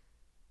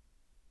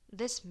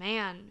 This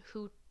man,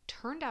 who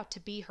turned out to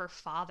be her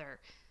father,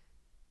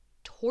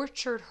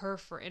 tortured her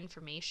for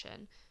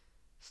information,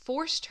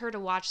 forced her to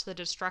watch the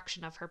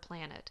destruction of her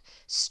planet,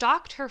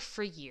 stalked her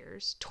for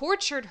years,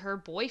 tortured her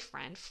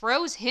boyfriend,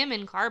 froze him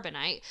in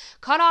carbonite,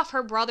 cut off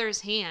her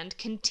brother's hand,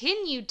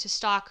 continued to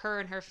stalk her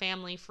and her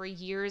family for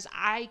years.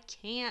 I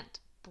can't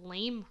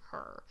blame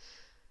her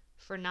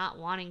for not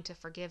wanting to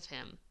forgive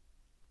him.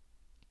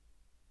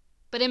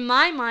 But in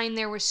my mind,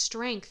 there was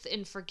strength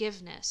in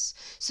forgiveness.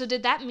 So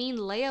did that mean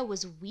Leia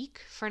was weak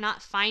for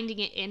not finding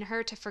it in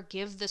her to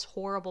forgive this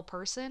horrible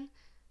person?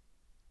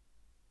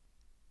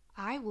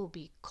 I will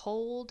be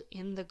cold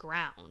in the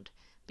ground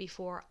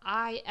before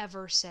I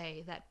ever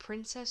say that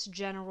Princess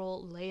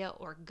General Leia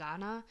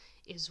Organa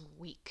is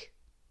weak.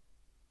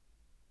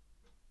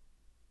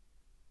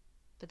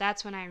 But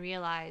that's when I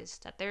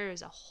realized that there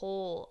is a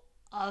whole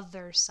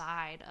other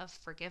side of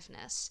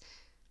forgiveness.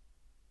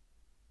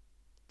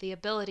 The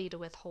ability to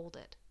withhold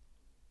it.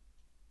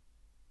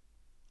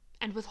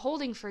 And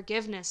withholding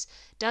forgiveness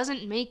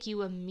doesn't make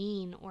you a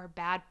mean or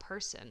bad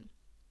person.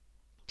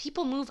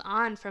 People move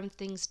on from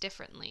things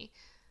differently.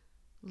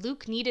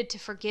 Luke needed to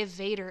forgive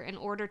Vader in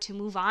order to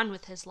move on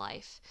with his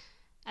life,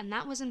 and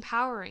that was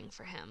empowering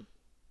for him.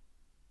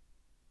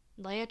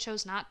 Leia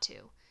chose not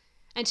to,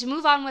 and to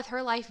move on with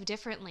her life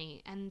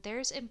differently, and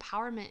there's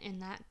empowerment in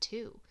that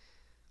too.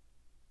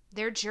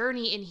 Their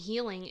journey in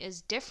healing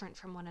is different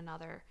from one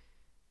another,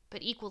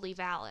 but equally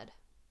valid.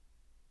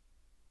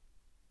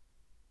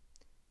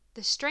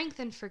 The strength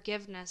in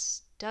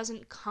forgiveness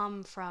doesn't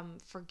come from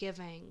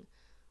forgiving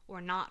or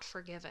not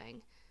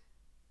forgiving.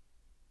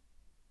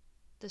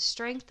 The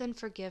strength in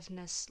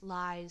forgiveness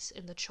lies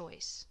in the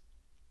choice.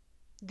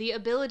 The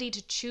ability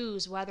to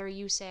choose whether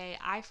you say,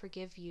 I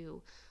forgive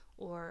you,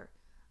 or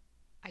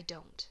I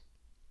don't.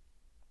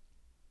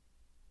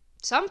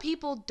 Some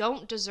people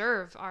don't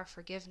deserve our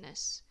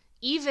forgiveness,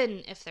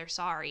 even if they're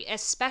sorry,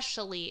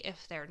 especially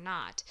if they're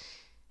not.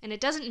 And it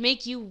doesn't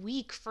make you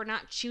weak for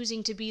not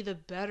choosing to be the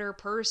better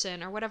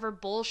person or whatever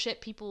bullshit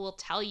people will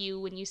tell you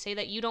when you say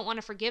that you don't want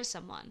to forgive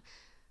someone.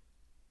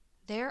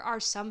 There are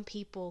some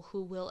people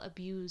who will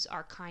abuse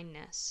our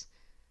kindness.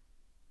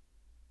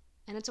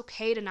 And it's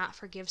okay to not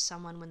forgive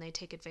someone when they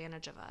take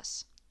advantage of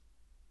us.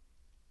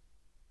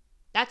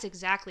 That's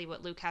exactly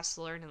what Luke has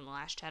to learn in The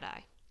Last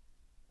Jedi.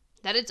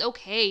 That it's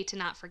okay to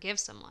not forgive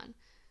someone.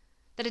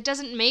 That it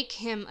doesn't make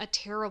him a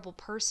terrible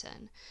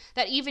person.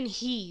 That even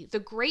he, the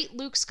great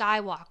Luke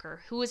Skywalker,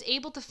 who was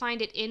able to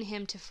find it in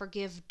him to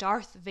forgive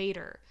Darth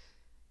Vader,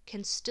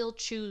 can still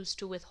choose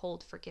to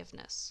withhold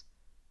forgiveness.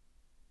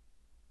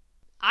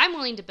 I'm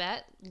willing to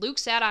bet Luke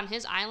sat on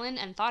his island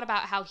and thought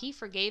about how he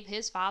forgave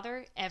his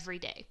father every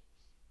day.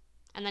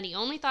 And that he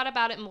only thought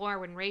about it more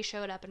when Rey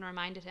showed up and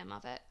reminded him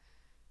of it.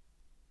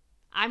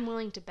 I'm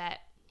willing to bet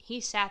he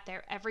sat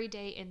there every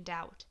day in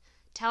doubt,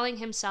 telling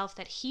himself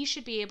that he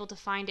should be able to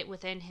find it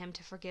within him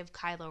to forgive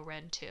Kylo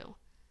Ren too.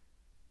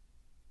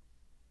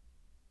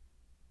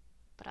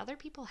 But other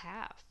people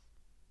have.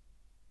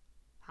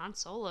 Han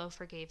Solo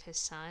forgave his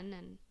son,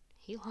 and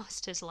he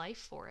lost his life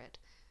for it.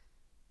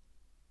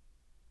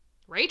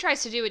 Rey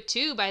tries to do it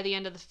too by the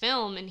end of the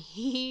film, and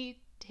he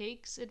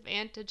takes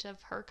advantage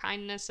of her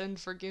kindness and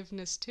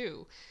forgiveness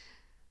too.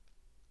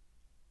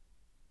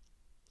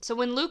 So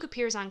when Luke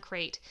appears on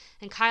Crate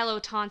and Kylo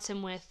taunts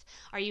him with,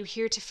 "Are you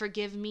here to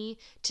forgive me,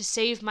 to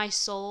save my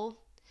soul?"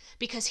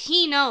 Because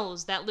he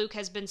knows that Luke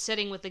has been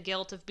sitting with the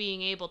guilt of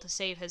being able to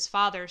save his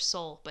father's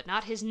soul, but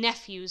not his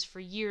nephew's for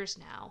years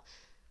now.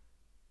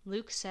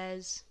 Luke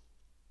says,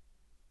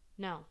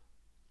 no.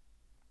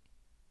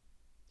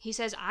 He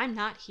says, "I'm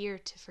not here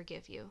to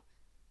forgive you.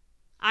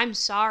 I'm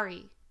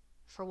sorry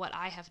for what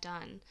I have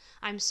done.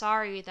 I'm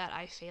sorry that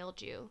I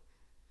failed you.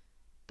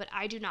 But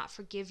I do not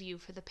forgive you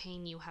for the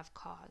pain you have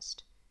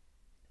caused,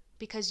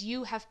 because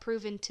you have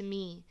proven to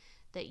me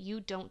that you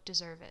don't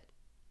deserve it."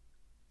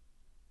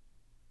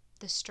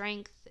 The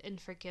strength in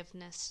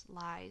forgiveness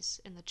lies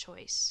in the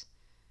choice.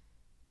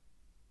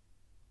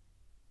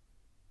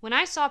 When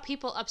I saw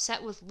people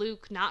upset with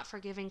Luke not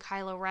forgiving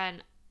Kylo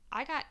Ren,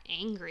 I got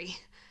angry.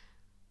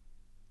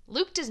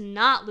 Luke does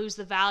not lose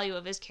the value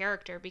of his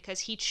character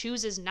because he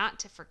chooses not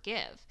to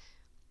forgive.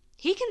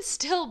 He can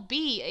still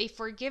be a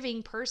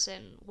forgiving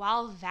person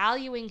while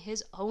valuing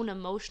his own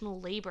emotional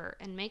labor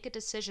and make a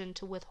decision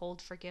to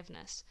withhold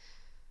forgiveness.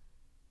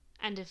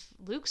 And if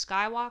Luke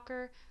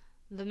Skywalker,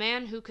 the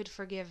man who could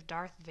forgive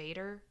Darth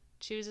Vader,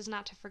 chooses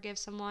not to forgive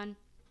someone,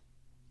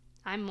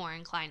 I'm more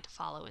inclined to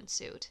follow in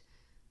suit.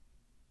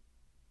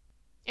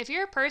 If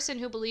you're a person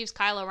who believes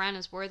Kylo Ren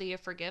is worthy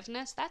of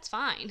forgiveness, that's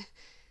fine.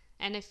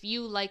 And if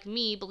you, like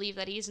me, believe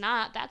that he's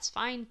not, that's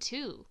fine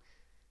too.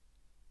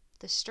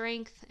 The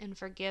strength in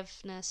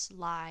forgiveness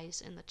lies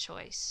in the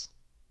choice.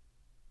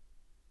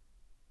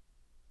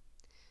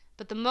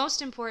 But the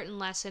most important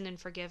lesson in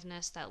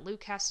forgiveness that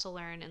Luke has to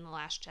learn in The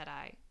Last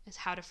Jedi is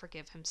how to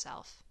forgive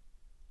himself.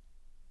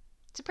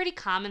 It's a pretty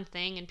common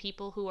thing in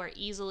people who are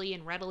easily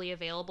and readily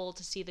available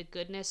to see the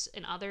goodness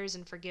in others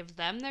and forgive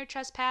them their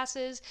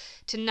trespasses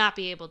to not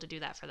be able to do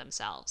that for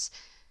themselves.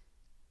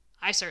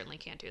 I certainly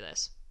can't do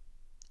this.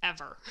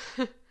 Ever.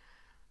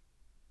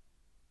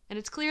 And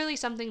it's clearly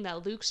something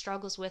that Luke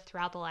struggles with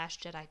throughout The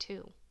Last Jedi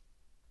too.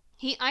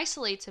 He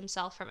isolates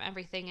himself from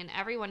everything and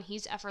everyone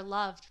he's ever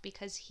loved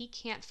because he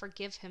can't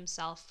forgive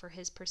himself for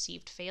his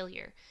perceived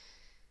failure.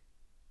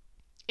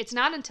 It's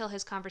not until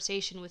his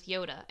conversation with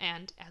Yoda,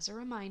 and as a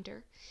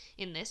reminder,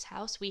 in this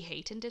house we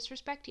hate and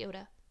disrespect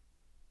Yoda,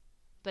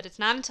 but it's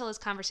not until his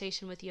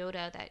conversation with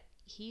Yoda that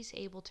he's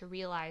able to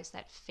realize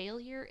that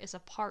failure is a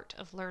part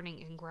of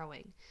learning and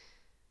growing,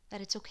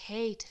 that it's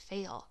okay to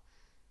fail.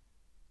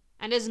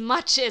 And as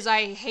much as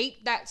I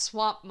hate that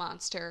swamp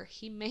monster,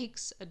 he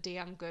makes a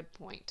damn good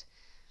point.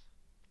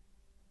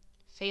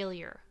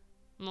 Failure,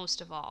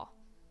 most of all.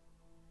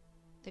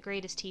 The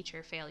greatest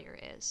teacher failure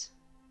is.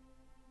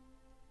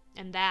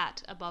 And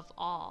that, above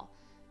all,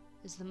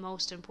 is the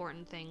most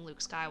important thing Luke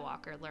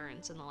Skywalker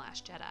learns in The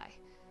Last Jedi.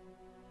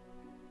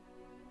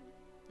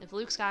 If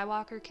Luke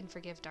Skywalker can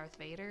forgive Darth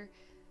Vader,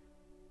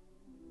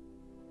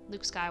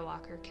 Luke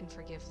Skywalker can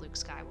forgive Luke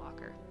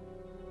Skywalker.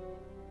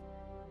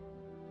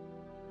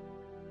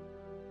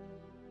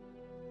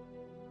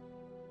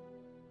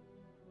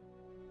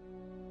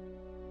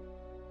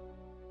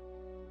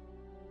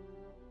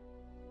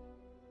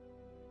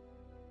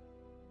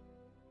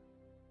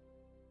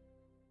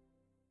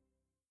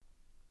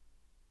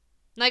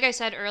 Like I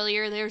said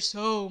earlier, there's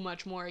so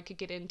much more I could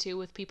get into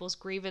with people's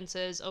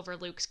grievances over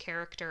Luke's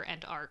character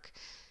and arc.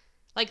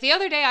 Like the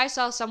other day I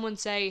saw someone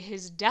say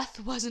his death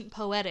wasn't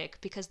poetic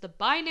because the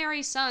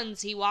binary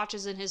suns he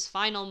watches in his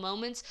final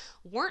moments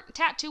weren't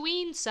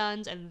Tatooine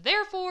suns and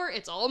therefore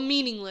it's all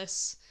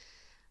meaningless.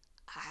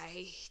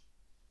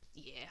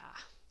 Yeah.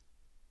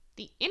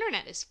 The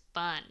internet is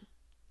fun.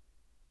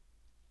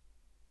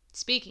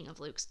 Speaking of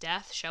Luke's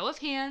death, show of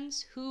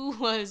hands, who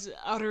was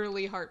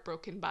utterly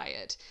heartbroken by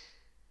it?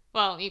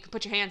 Well, you can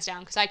put your hands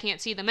down because I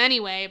can't see them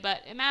anyway,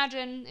 but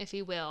imagine, if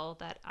you will,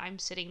 that I'm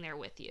sitting there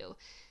with you,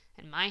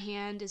 and my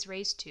hand is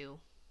raised too,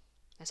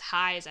 as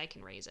high as I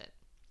can raise it.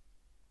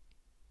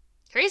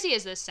 Crazy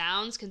as this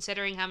sounds,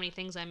 considering how many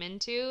things I'm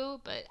into,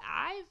 but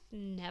I've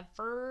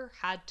never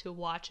had to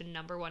watch a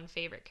number one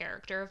favorite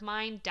character of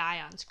mine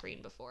die on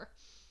screen before.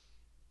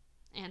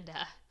 And,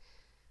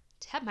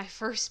 to have my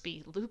first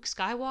be Luke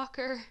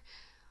Skywalker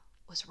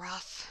was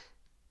rough.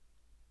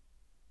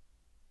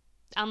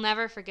 I'll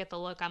never forget the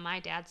look on my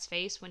dad's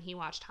face when he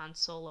watched Han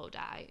Solo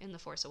die in The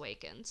Force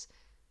Awakens.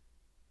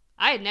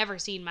 I had never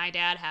seen my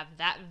dad have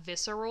that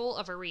visceral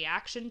of a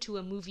reaction to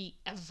a movie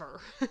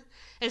ever,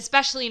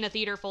 especially in a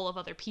theater full of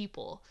other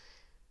people.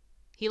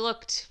 He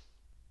looked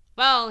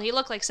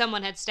like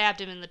someone had stabbed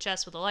him in the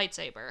chest with a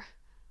lightsaber.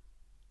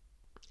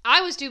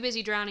 I was too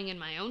busy drowning in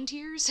my own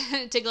tears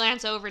to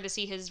glance over to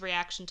see his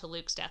reaction to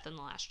Luke's death in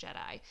The Last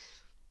Jedi.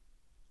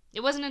 It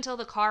wasn't until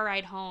the car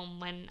ride home,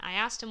 when I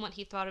asked him what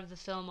he thought of the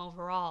film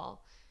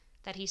overall,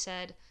 that he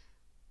said,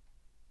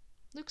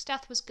 "Luke's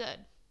death was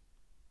good."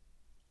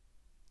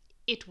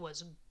 "It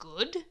was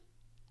good?"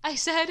 I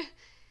said.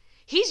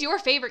 "He's your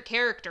favorite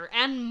character,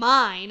 and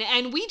mine,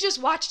 and we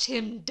just watched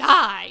him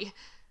die."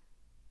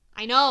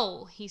 "I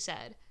know," he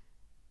said.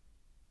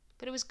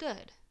 "But it was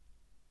good.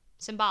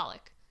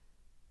 Symbolic."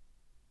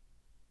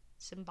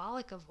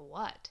 "Symbolic of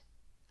what?"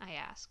 I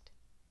asked.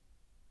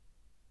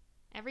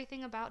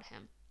 "Everything about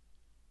him."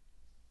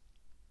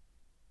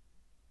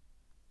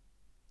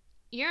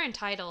 you're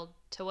entitled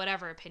to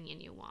whatever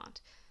opinion you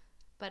want.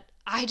 But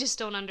I just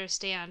don't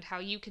understand how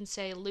you can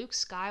say Luke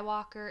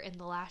Skywalker in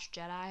The Last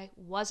Jedi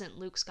wasn't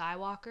Luke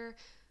Skywalker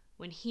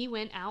when he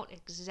went out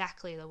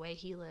exactly the way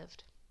he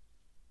lived.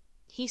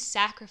 He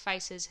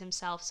sacrifices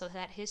himself so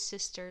that his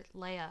sister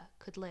Leia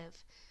could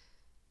live,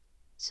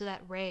 so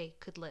that Rey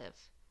could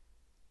live,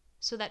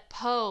 so that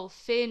Poe,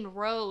 Finn,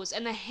 Rose,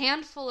 and the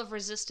handful of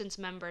Resistance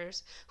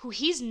members who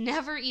he's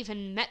never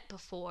even met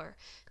before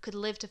could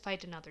live to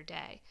fight another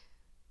day.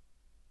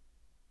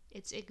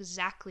 It's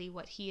exactly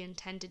what he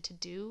intended to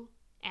do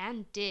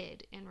and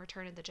did in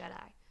Return of the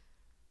Jedi.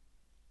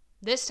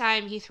 This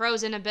time he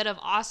throws in a bit of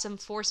awesome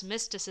Force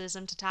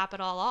mysticism to top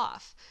it all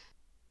off.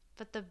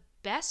 But the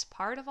best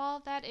part of all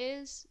of that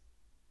is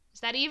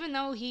that even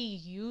though he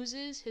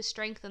uses his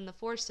strength in the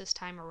Force this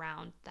time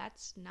around,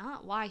 that's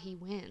not why he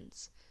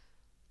wins.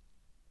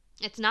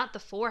 It's not the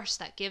Force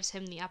that gives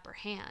him the upper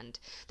hand.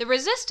 The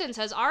Resistance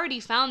has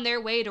already found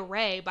their way to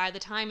Rey by the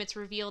time it's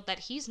revealed that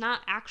he's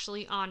not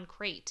actually on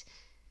Crait.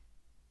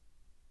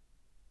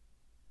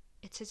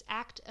 It's his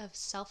act of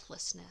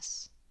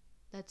selflessness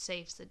that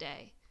saves the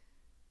day.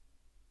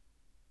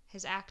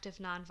 His act of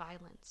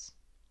nonviolence.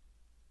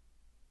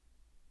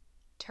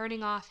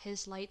 Turning off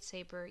his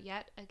lightsaber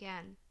yet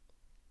again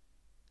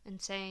and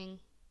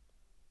saying,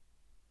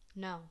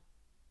 "No.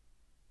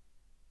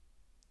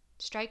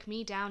 Strike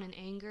me down in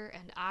anger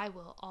and I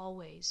will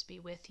always be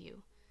with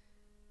you."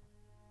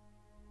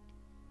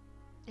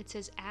 It's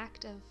his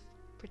act of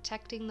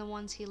protecting the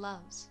ones he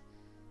loves,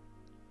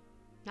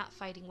 not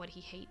fighting what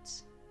he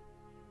hates.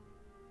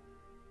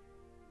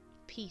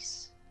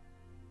 Peace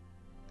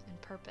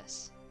and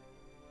purpose.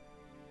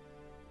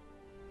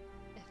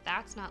 If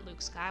that's not Luke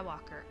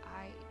Skywalker,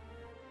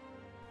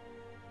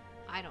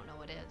 I don't know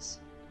what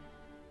is.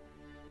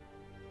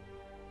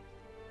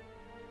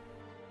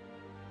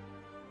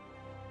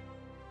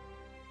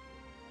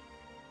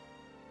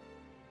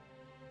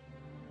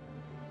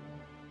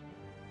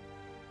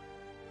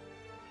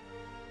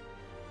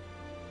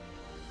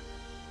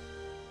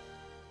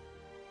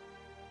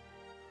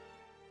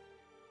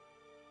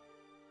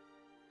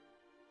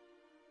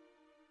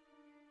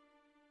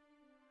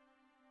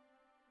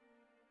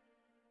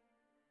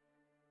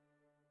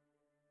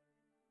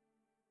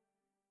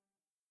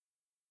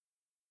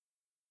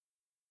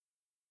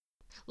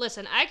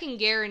 Listen, I can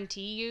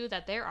guarantee you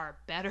that there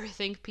are better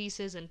think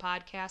pieces and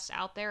podcasts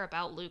out there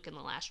about Luke and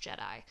The Last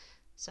Jedi.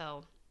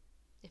 So,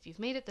 if you've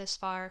made it this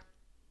far,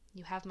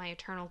 you have my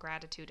eternal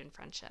gratitude and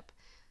friendship.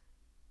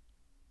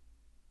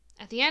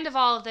 At the end of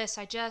all of this,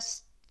 I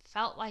just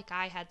felt like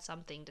I had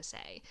something to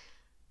say.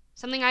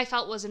 Something I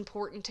felt was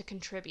important to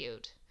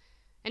contribute.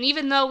 And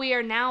even though we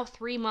are now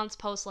 3 months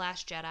post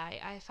Last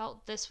Jedi, I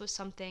felt this was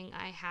something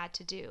I had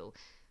to do.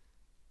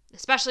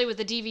 Especially with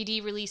the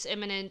DVD release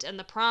imminent and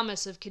the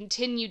promise of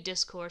continued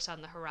discourse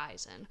on the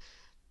horizon.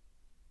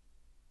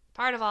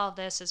 Part of all of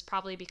this is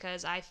probably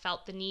because I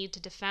felt the need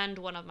to defend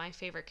one of my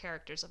favorite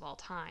characters of all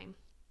time.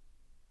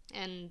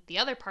 And the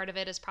other part of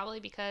it is probably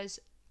because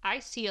I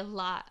see a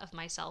lot of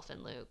myself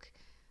in Luke.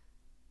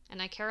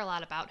 And I care a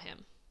lot about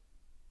him.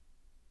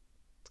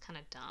 It's kind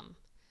of dumb,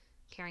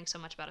 caring so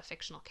much about a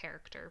fictional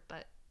character,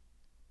 but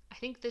I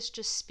think this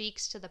just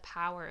speaks to the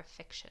power of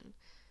fiction.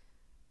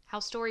 How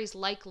stories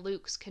like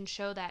Luke's can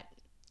show that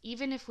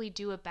even if we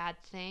do a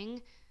bad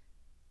thing,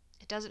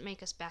 it doesn't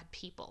make us bad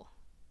people.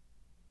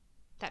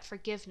 That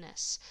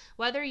forgiveness,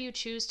 whether you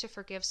choose to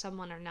forgive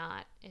someone or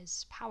not,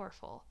 is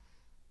powerful.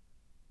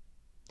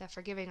 That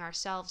forgiving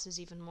ourselves is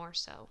even more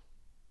so.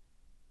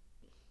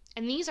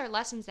 And these are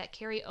lessons that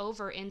carry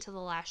over into The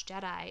Last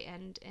Jedi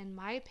and, in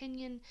my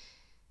opinion,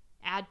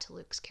 add to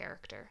Luke's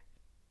character,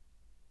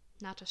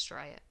 not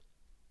destroy it.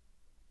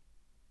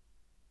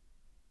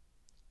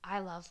 I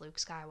love Luke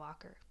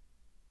Skywalker.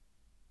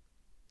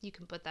 You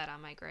can put that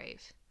on my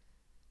grave.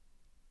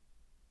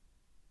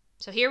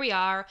 So here we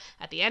are,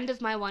 at the end of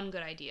my one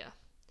good idea.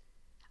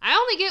 I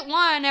only get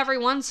one every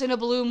once in a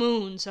blue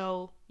moon,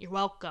 so you're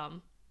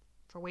welcome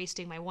for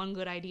wasting my one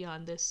good idea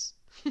on this.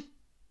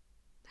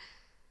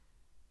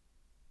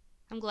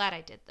 I'm glad I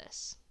did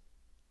this.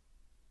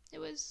 It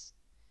was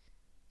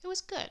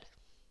good.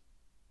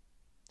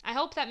 I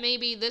hope that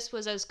maybe this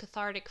was as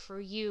cathartic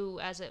for you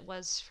as it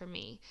was for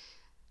me.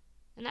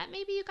 And that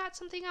maybe you got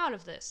something out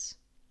of this.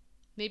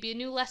 Maybe a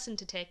new lesson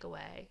to take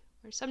away,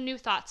 or some new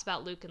thoughts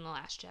about Luke and The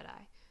Last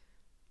Jedi.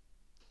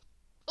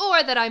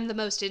 Or that I'm the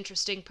most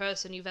interesting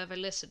person you've ever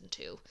listened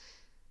to.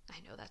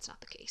 I know that's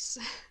not the case.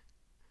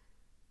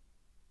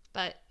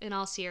 But in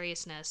all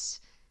seriousness,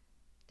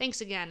 thanks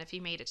again if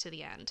you made it to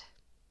the end.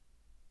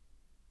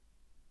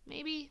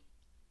 Maybe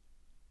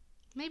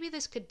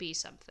this could be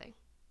something.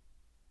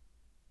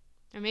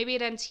 Or maybe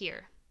it ends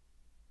here.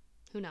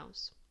 Who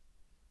knows?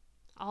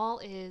 All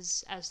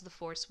is as the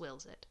Force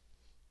wills it.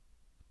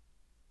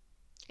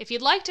 If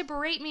you'd like to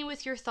berate me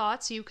with your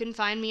thoughts, you can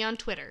find me on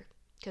Twitter,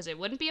 because it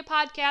wouldn't be a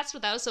podcast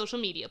without a social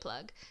media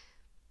plug.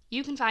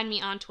 You can find me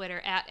on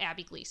Twitter at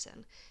Abby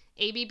Gleason,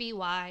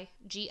 ABBYGLEASON.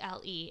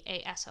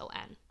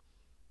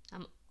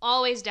 I'm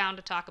always down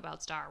to talk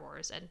about Star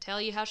Wars and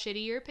tell you how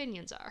shitty your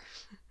opinions are.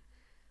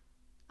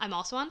 I'm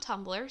also on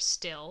Tumblr,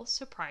 still,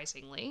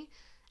 surprisingly,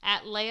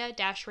 at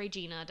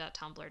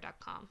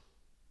leia-regina.tumblr.com.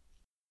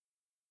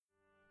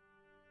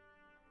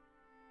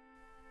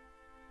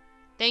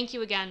 Thank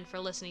you again for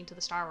listening to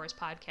the Star Wars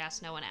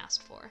podcast no one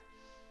asked for.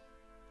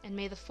 And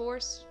may the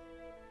Force,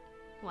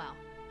 well,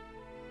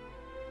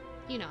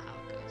 you know how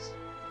it goes.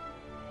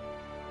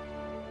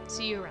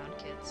 See you around,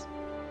 kids.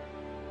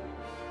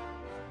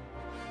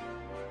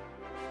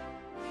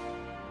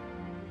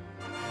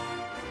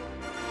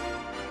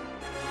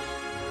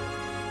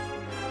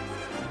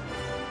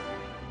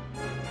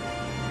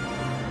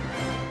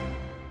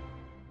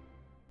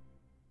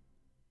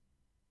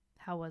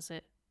 How was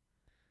it?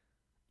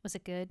 Was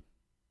it good?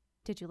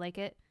 Did you like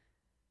it?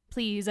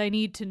 Please, I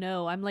need to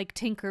know. I'm like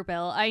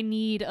Tinkerbell. I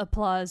need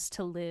applause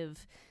to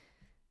live.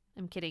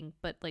 I'm kidding,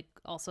 but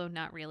also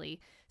not really.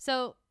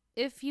 So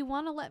if you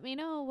want to let me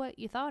know what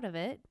you thought of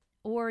it,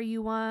 or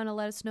you want to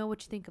let us know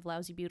what you think of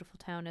Lousy Beautiful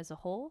Town as a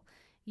whole,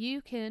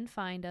 you can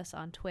find us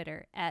on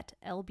Twitter at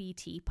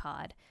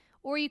LBTpod,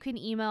 or you can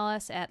email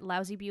us at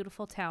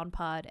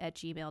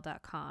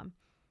lousybeautifultownpod@gmail.com.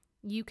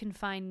 You can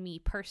find me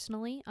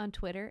personally on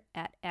Twitter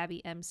at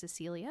Abby M.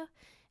 Cecilia,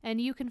 and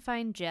you can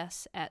find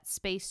Jess at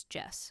Space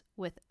Jess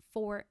with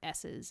 4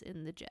 S's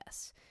in the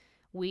Jess.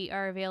 We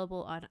are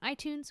available on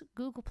iTunes,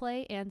 Google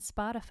Play, and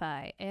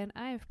Spotify, and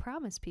I have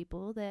promised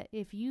people that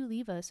if you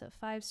leave us a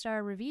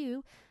 5-star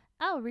review,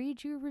 I'll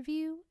read your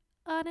review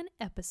on an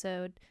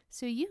episode,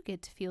 so you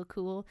get to feel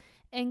cool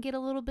and get a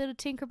little bit of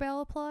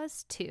Tinkerbell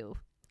applause too,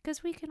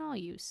 because we can all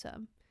use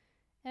some.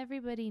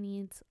 Everybody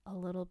needs a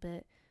little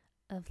bit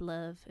of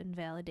love and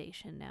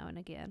validation now and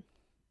again.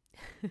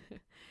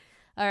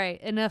 All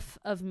right, enough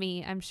of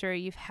me. I'm sure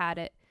you've had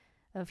it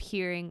of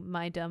hearing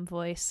my dumb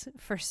voice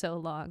for so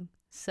long.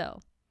 So,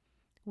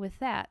 with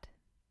that,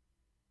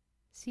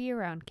 see you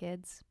around,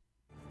 kids.